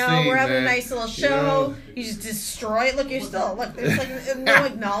whole scene. We're having man. a nice little You show. know? You just destroy it. Look, you're still. Look, there's like no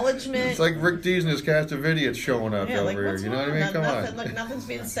acknowledgement. It's like Rick Dees and his cast of idiots showing up yeah, over like here. what's You know what I wrong? mean? Come Nothing, on. Look, nothing's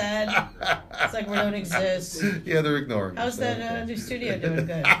being said. It's like we don't exist. Yeah, they're ignoring. How's us. that new studio doing? Good.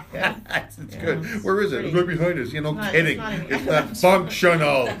 Good. It's Yeah, good. it's Where is it? pretty. It's right behind us. No not- kidding. it's not It's not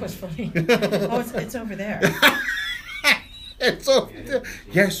functional. That was funny. Oh, it's over there. It's over there.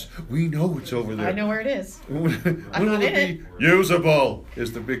 Yes, we know it's over there. I know where it is. When I'm will not it in be usable?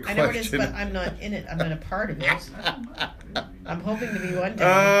 Is the big I question. know where it is, but I'm not in it. I'm not a part of it. I'm hoping to be one day.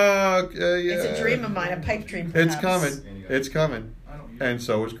 Okay, yeah. It's a dream of mine, a pipe dream. Perhaps. It's coming. It's coming. And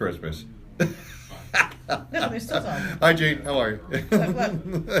so is Christmas. No, they're still talking. Hi, Gene. How are you?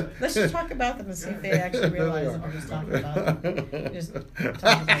 Look, let's just talk about them and see if they actually realize that we're just talking about them. Just talking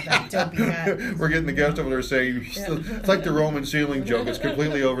about that dopey hat. We're getting the guest over there saying it's like the Roman ceiling joke. It's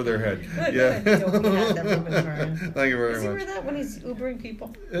completely over their head. Yeah. Dopey hat that Ruben's wearing. Thank you very Does he wear much. that when he's Ubering people?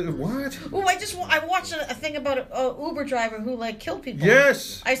 What? Oh, I watched a thing about a Uber driver who killed people.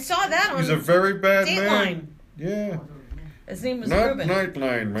 Yes. I saw that on He's a very bad man. Dateline. Yeah. His name was Not Ruben.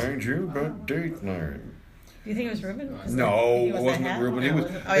 Nightline, mind you, but Dateline. Do you think it was Ruben? No, He it was wasn't the hat? Ruben. He No, was.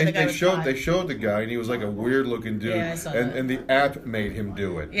 it wasn't. Oh, the guy was hot. They showed the guy, and he was like a weird looking dude. Yeah, I saw and that. and the app made him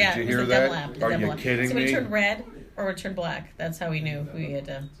do it. Yeah, Did it you was hear the that? devil app, the Are devil you app. kidding So when me? he turned red, or it turned black. That's how we knew we had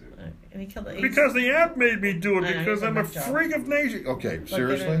to. And he killed it. Because the app made me do it. I know, Because he's a I'm a nut job. freak of nature. Okay, Look,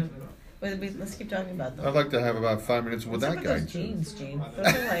 seriously. Let's keep talking about them. I'd like to have about 5 minutes with What's that up guy. with those jeans, Gene? Those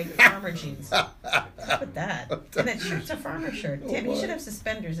are like farmer jeans. What's with that? And that shirt's a farmer shirt. Damn, you should have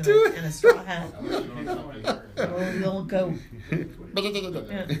suspenders and a straw hat. Oh, little goat. Look at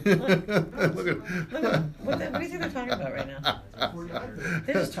Look at them. What do you think they're talking about right now?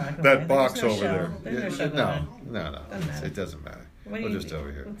 They're just talking about that it. box There's no over show. there. There's no show going No, on. no. Doesn't matter. It doesn't matter. What do We're you just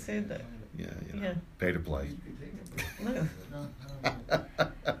over here. Let's say that. Yeah, you know. Yeah. Pay to play. Look.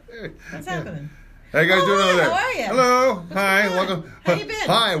 What's happening? How you guys doing over there? How are you? Hello. Hi. Good. Welcome. How you been?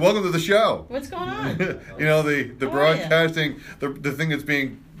 Hi. Welcome to the show. What's going on? You know the How are broadcasting, the thing that's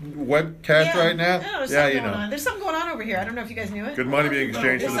being webcast right now. No, there's Yeah, something you going know. on. There's something going on over here. I don't know if you guys knew it. Good money being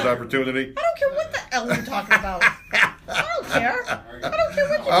exchanged for this opportunity. I don't care what the hell you're talking about. I don't care. I don't care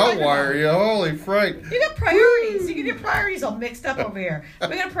what you're I'll talking wire about. you. Holy fright. You got priorities. You get your priorities all mixed up over here. We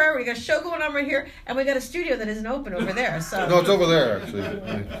got a priority. We got a show going on right here, and we got a studio that isn't open over there. So No, it's over there actually.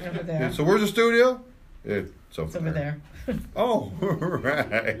 over there. So where's the studio? It's over, It's over there. Oh,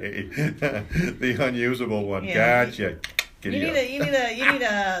 right. The unusable one. Yeah. Gotcha. You need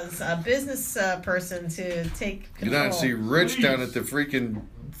a business person to take You control. gotta see Rich down at the freaking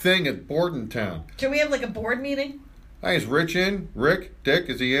thing at Bordentown. Can we have like a board meeting? Hi, is Rich in? Rick? Dick,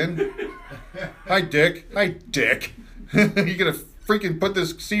 is he in? Hi, Dick. Hi, Dick. You gonna freaking put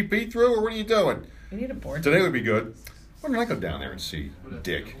this CP through, or what are you doing? We need a board. Today would be good. Why don't I go down there and see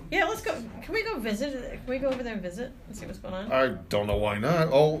Dick? Yeah, let's go. Can we go visit? Can we go over there and visit and see what's going on? I don't know why not.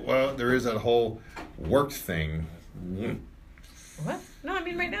 Oh, well, there is that whole work thing. What? No, I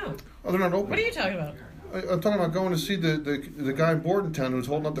mean right now. Oh, they're not open. What are you talking about? I'm talking about going to see the guy in Bordentown who's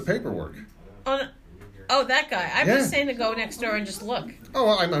holding up the paperwork. Oh, that guy. I'm Yeah. just saying to go next door and just look. Oh,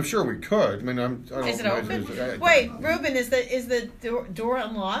 well, I'm sure we could. I mean, I don't Is it imagine open? it's- Wait, Ruben, is the door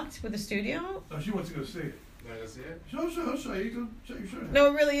unlocked with the studio? Oh, she wants to go see it. Want to go see it? I'll show you. Go show you. Show you. No,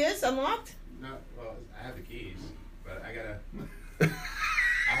 it really is unlocked. No, well, I have the keys, but I gotta.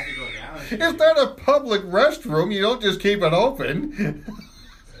 I have to go now. It's not a public restroom. You don't just keep it open.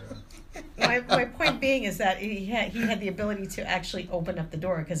 My point being is that he had the ability to actually open up the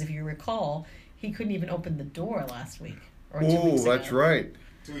door because if you recall, he couldn't even open the door last week or 2 weeks Oh, ago. that's right.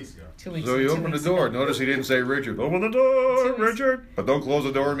 2 weeks ago. 2 weeks. So you 2 open the weeks door. ago. Notice he didn't say Richard. Open the door, 2 weeks. Richard. But don't close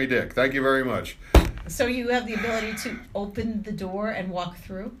the door on me, Dick. Thank you very much. So you have the ability to open the door and walk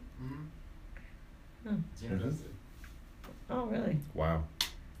through. Mm-hmm. Gina does it. Oh, really? Wow.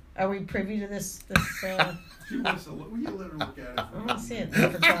 Are we privy to this? She wants to look. Will you let her look at it? I want to see it,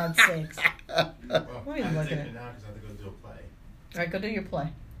 for God's sakes. Well, Let me I'm look at taking it. it now because I have to go do a play. All right, go do your play.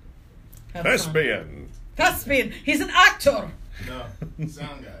 Have fun. Thespian. Thespian. He's an actor. No,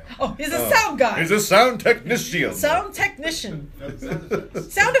 sound guy. Oh, he's a sound guy. He's a sound technician. Sound technician. No,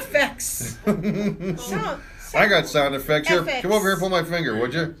 sound effects. Sound effects. Sound. I got sound effects here. FX. Come over here and pull my finger,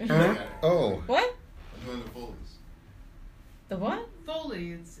 would you? Huh? Oh. What? I'm doing the Foley's. The what?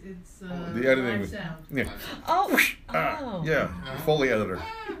 Foley, it's The editing. live sound. Yeah. Oh. Ah, Oh. yeah. Foley editor.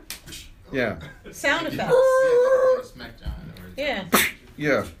 Yeah. Sound Yeah, effects. or Smack John. Or Yeah.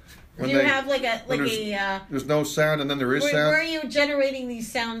 Yeah. Do you have like a There's no sound and then there is where are sound. you generating these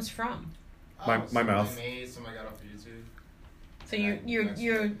sounds from? My mouth. I made some I got off of YouTube. So you're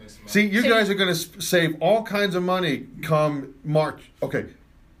Mix them up. See, you So guys are going to save all kinds of money come March. Okay.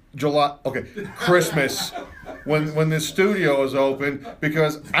 July. Okay. Christmas. When the studio is open,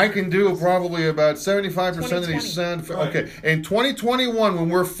 because I can do probably about 75% of 2020. these sound. Okay, in 2021, when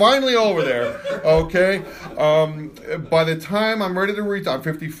we're finally over there, okay, by the time I'm ready to retire, I'm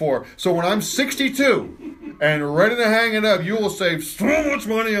 54. So when I'm 62 and ready to hang it up, you will save so much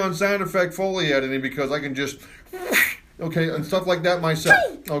money on sound effect Foley editing because I can just, okay, and stuff like that myself.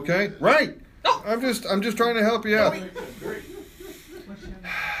 Okay, right? I'm just trying to help you out.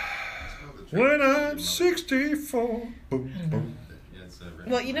 When I'm 64. Boom, boom. Yeah, it's,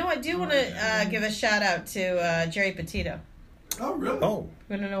 well. You know, I do want to give a shout out to Jerry Petito. Oh, really? Oh,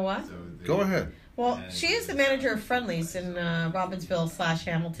 You want to know why? so they- go ahead. Well, she is the manager of Friendlies in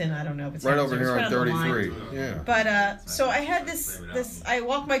Robbinsville/Hamilton. I don't know if it's Right Hamilton. over here It's on right the line. 33. Yeah. But so I had this. I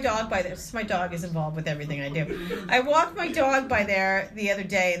walked my dog by there. My dog is involved with everything I do. I walked my dog by there the other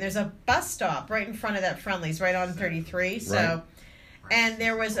day, and there's a bus stop right in front of that Friendlies, right on 33. So, Right. and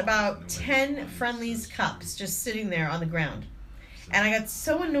there was about 10 Friendlies cups just sitting there on the ground, and I got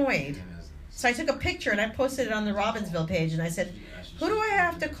so annoyed. So I took a picture and I posted it on the Robbinsville page, and I said, "Who do I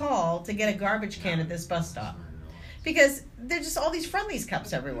have to call to get a garbage can at this bus stop?" Because there's just all these Friendlies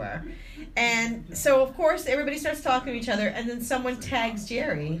cups everywhere. And so, of course, everybody starts talking to each other, and then someone tags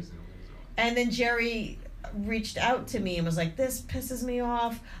Jerry, and then Jerry reached out to me and was like, "This pisses me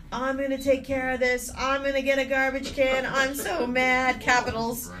off. I'm gonna take care of this. I'm gonna get a garbage can. I'm so mad."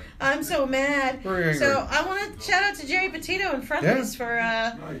 Capitals. I'm so mad. Very angry. So I want to shout out to Jerry Petito and Friendlies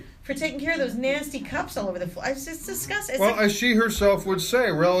for taking care of those nasty cups all over the floor. It's just disgusting. It's Well, like, as she herself would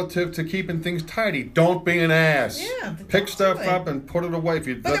say, relative to keeping things tidy, don't be an ass. Yeah, Pick don't stuff do it. up and put it away. If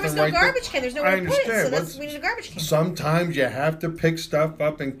you but there was no garbage can. There's nowhere to put it. So Let's- we need a garbage can. Sometimes you have to pick stuff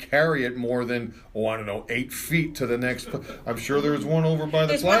up and carry it more than, 8 feet to the next. I'm sure there's one over by the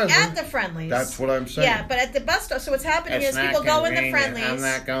There's one plaza. at the Friendlies. That's what I'm saying. Yeah, but at the bus stop. So what's happening It's is people not go in the convenient. Friendlies. I'm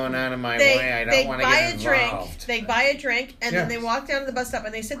not going out of my They, way. I they don't want to buy get a drink. involved. They buy a drink, and then Yeah. they walk down to the bus stop,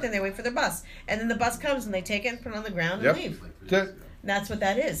 and they sit there and they wait for their bus. And then the bus comes, and they take it and put it on the ground Yep. and leave. That- And that's what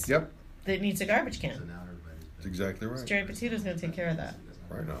that is. Yep. That needs a garbage can. That's exactly right. Jerry Petito's going to take care of that.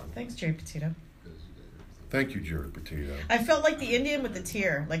 Right on. Thanks, Jerry Petito. Thank you, Jerry Petito. I felt like the Indian with the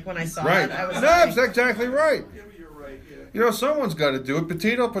tear. Like when I saw Right. it, I was No, like, that's exactly right. Yeah, but you're right, yeah. You know, someone's got to do it.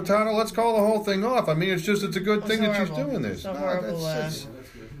 Potato, let's call the whole thing off. I mean, it's a good It's thing that she's horrible. doing this. It's a No, horrible, that's- That's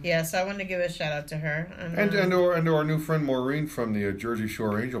good. yeah. So I wanted to give a shout out to her. and to our new friend Maureen from the Jersey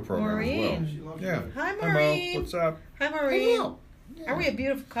Shore Angel program Maureen. She loves as well. Yeah. you. Hi, Hi, Mo. Maureen. What's up? Hi, Maureen. Hello. Are we a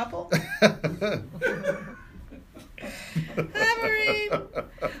beautiful couple? Hi, Maureen.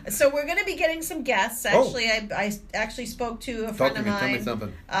 So we're going to be getting some guests. Actually, I actually spoke to a Talk friend to of me. Tell me mine.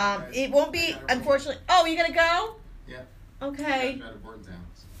 something. It won't be, unfortunately. Oh, you gonna go? Yeah. Okay. Try to board down.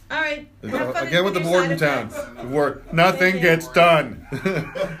 All right. Have fun Again with the your board in side town, effects. where nothing Thank you. gets done.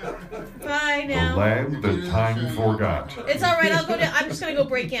 Bye The now. land that time forgot. It's all right. I'll go. I'm just gonna go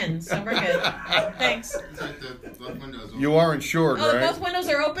break in. So we're good. Thanks. It's like the left window's You are insured, Oh, right? both windows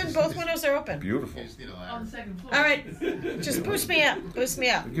are open. Both windows are open. Beautiful. You just need a On ladder. the second floor. All right. Just boost me up. Boost me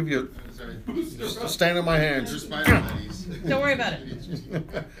up. I'll give you Sorry. a stand on my There's hands. spider buddies. Don't worry about it.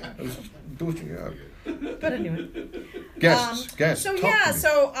 I was boosting you up. But anyway. Guests. So talk yeah, to me.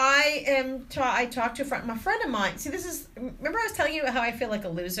 so I am. I talked to my friend of mine. See, this is. Remember, I was telling you how I feel like a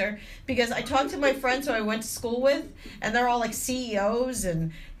loser because I talked to my friends who I went to school with, and they're all like CEOs,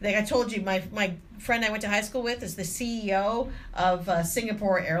 and like I told you, my friend I went to high school with is the CEO of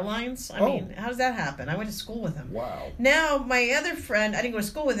Singapore Airlines. I mean, how does that happen? I went to school with him. Wow. Now, my other friend, I didn't go to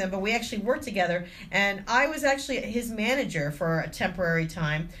school with him, but we actually worked together, and I was actually his manager for a temporary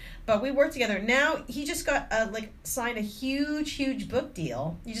time. But we worked together. Now he just got signed a huge book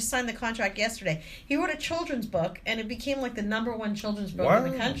deal. He just signed the contract yesterday. He wrote a children's book, and it became like the #1 children's book in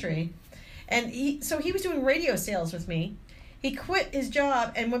the Wow. country. And he was doing radio sales with me. He quit his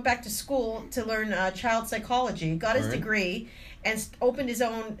job and went back to school to learn child psychology. Got his All right. degree, and opened his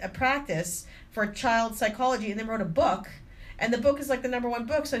own practice for child psychology, and then wrote a book. And the book is like the #1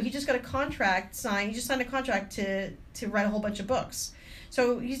 book. So he just got a contract signed. He just signed a contract to write a whole bunch of books.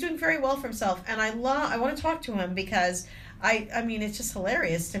 So he's doing very well for himself, and I want to talk to him because I mean it's just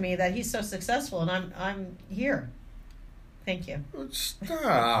hilarious to me that he's so successful, and I'm here. Thank you.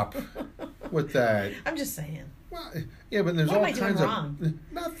 Stop with that. I'm just saying. Well, yeah, but there's What am all I doing kinds wrong?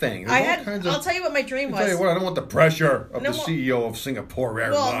 of nothing. There's all kinds I'll of. tell you what my dream I was. tell you what, I don't want the pressure of No, the well- CEO of Singapore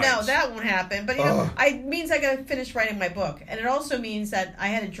Airlines. Well, no, that won't happen. But Ugh. it means I got to finish writing my book, and it also means that I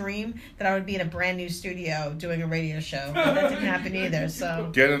had a dream that I would be in a brand new studio doing a radio show. But that didn't happen either. So.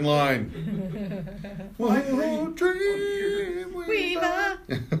 Get in line. Oh, dream Weaver.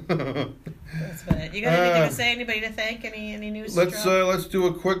 That's about it. You got anything to say? Anybody to thank? Any news? to Let's drop? let's do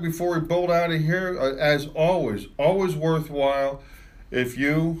it quick before we bolt out of here. As always worthwhile. If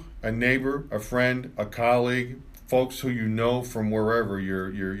you, a neighbor, a friend, a colleague, folks who you know from wherever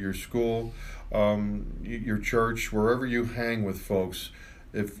your school, your church, wherever you hang with folks,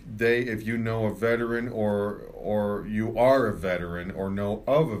 if you know a veteran or you are a veteran or know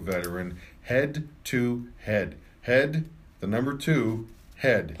of a veteran, head to head, the number 2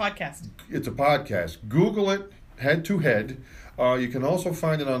 head. Podcast. It's a podcast. Google it, Head to Head. You can also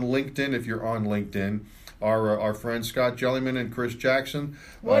find it on LinkedIn if you're on LinkedIn. Our friends Scott Jellyman and Chris Jackson.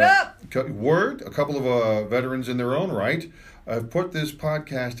 What up? A couple of veterans in their own right, have put this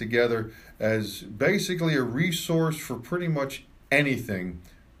podcast together as basically a resource for pretty much anything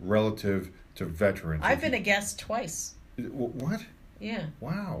relative to veterans. I've been a guest twice. What? Yeah.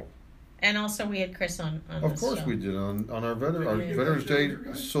 Wow. And also we had Chris on Of this course show. we did on our Yeah. Veterans Day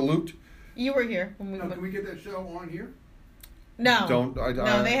salute. You were here when we No, can we get that show on here? No.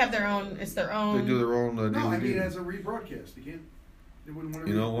 No, they have their own. It's their own. They do their own No, I DVD. mean as a rebroadcast. You can't. They wouldn't want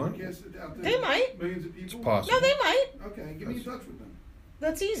to You know what? rebroadcast it out to They might. millions of people. It's possible. No, they might. Okay, get me in touch with them.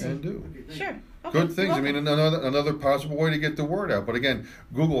 That's easy. And do. Okay, thank Sure. you. Okay. Good things. you're I mean, welcome. another possible way to get the word out. But again,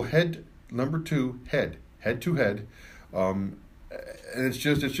 Google head to head, and it's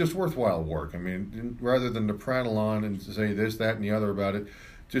just worthwhile work. I mean, rather than to prattle on and say this, that, and the other about it,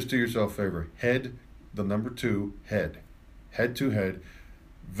 just do yourself a favor. Head, the number 2, head to head.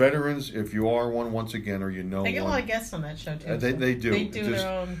 Veterans, if you are one, once again, or you know They get a one, lot of guests on that show too. they do. They do just, their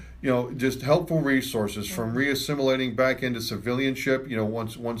own. Just helpful resources from reassimilating back into civilianship.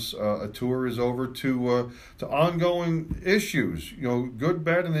 Once a tour is over, to ongoing issues. Good,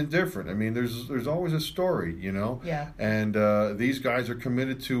 bad, and indifferent. I mean, there's always a story. Yeah. And these guys are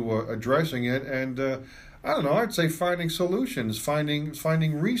committed to addressing it. And I don't know. I'd say finding solutions,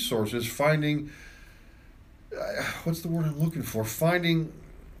 finding resources, finding what's the word I'm looking for? Finding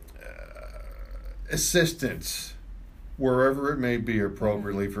assistance wherever it may be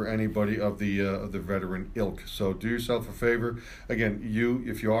appropriately for anybody of the veteran ilk. So do yourself a favor. Again,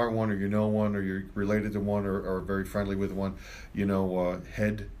 if you are one, or you know one, or you're related to one, or very friendly with one,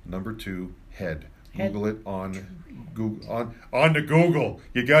 head number 2 head. Google it on Google on the Google.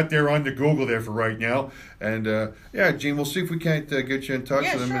 You got there on the Google there for right now. And Gene, we'll see if we can't get you in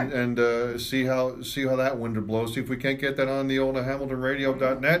touch with them and see how that wind blows. See if we can't get that on the old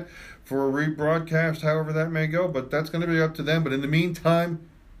HamiltonRadio.net for a rebroadcast, however that may go. But that's going to be up to them. But in the meantime,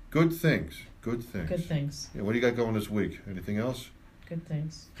 good things. Good things. Good things. Yeah, what do you got going this week? Anything else? Good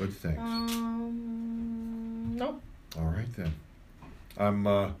things. Good things. Nope. All right then. I'm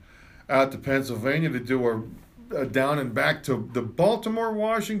out to Pennsylvania to do a down and back to the Baltimore,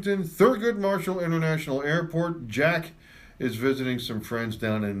 Washington, Thurgood Marshall International Airport. Jack is visiting some friends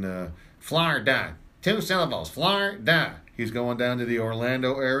down in Florida. 2 syllables, Florida. He's going down to the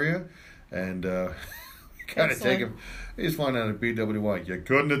Orlando area, and gotta take him. He's flying out of BWI. You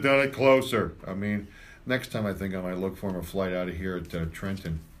couldn't have done it closer. I mean, next time I think I might look for him a flight out of here at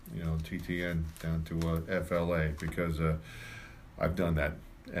Trenton, TTN down to FLA, because I've done that,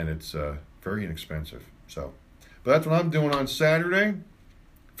 and it's very inexpensive. So, but that's what I'm doing on Saturday.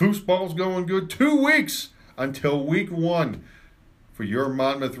 Foosball's going good. 2 weeks until week 1 for your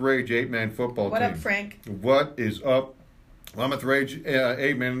Monmouth Rage 8-man football team. What up, Frank? What is up? Monmouth Rage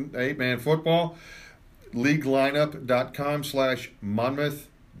 8-man football.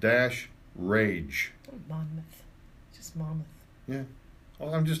 LeagueLineup.com/Monmouth-Rage. Monmouth. Just Monmouth. Yeah.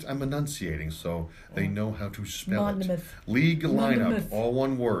 Well, I'm enunciating so they know how to spell Monmouth. it. League Lineup, Monmouth. all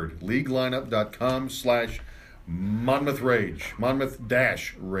one word. LeagueLineup.com/Monmouth-Rage.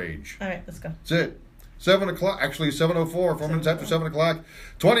 Monmouth-Rage. All right, let's go. That's it. 7 o'clock. Actually, 7:04. 4 minutes after 7 o'clock.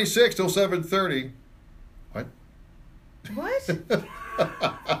 26 till 7:30. What? What?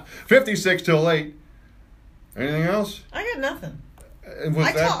 56 till 8. Anything else? I got nothing. And with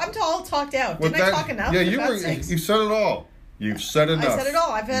I'm all talked out. Didn't I talk enough? Yeah, For you God's sakes? said it all. You've said enough. I said it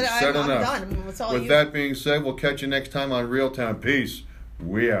all. I'm enough. done. That's all With that being said, we'll catch you next time on Real Time. Peace.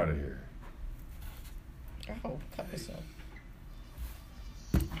 We out of here. Oh, cut this off.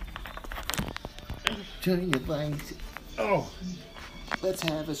 Turn your lights. Oh. Let's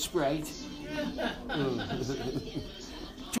have a Sprite.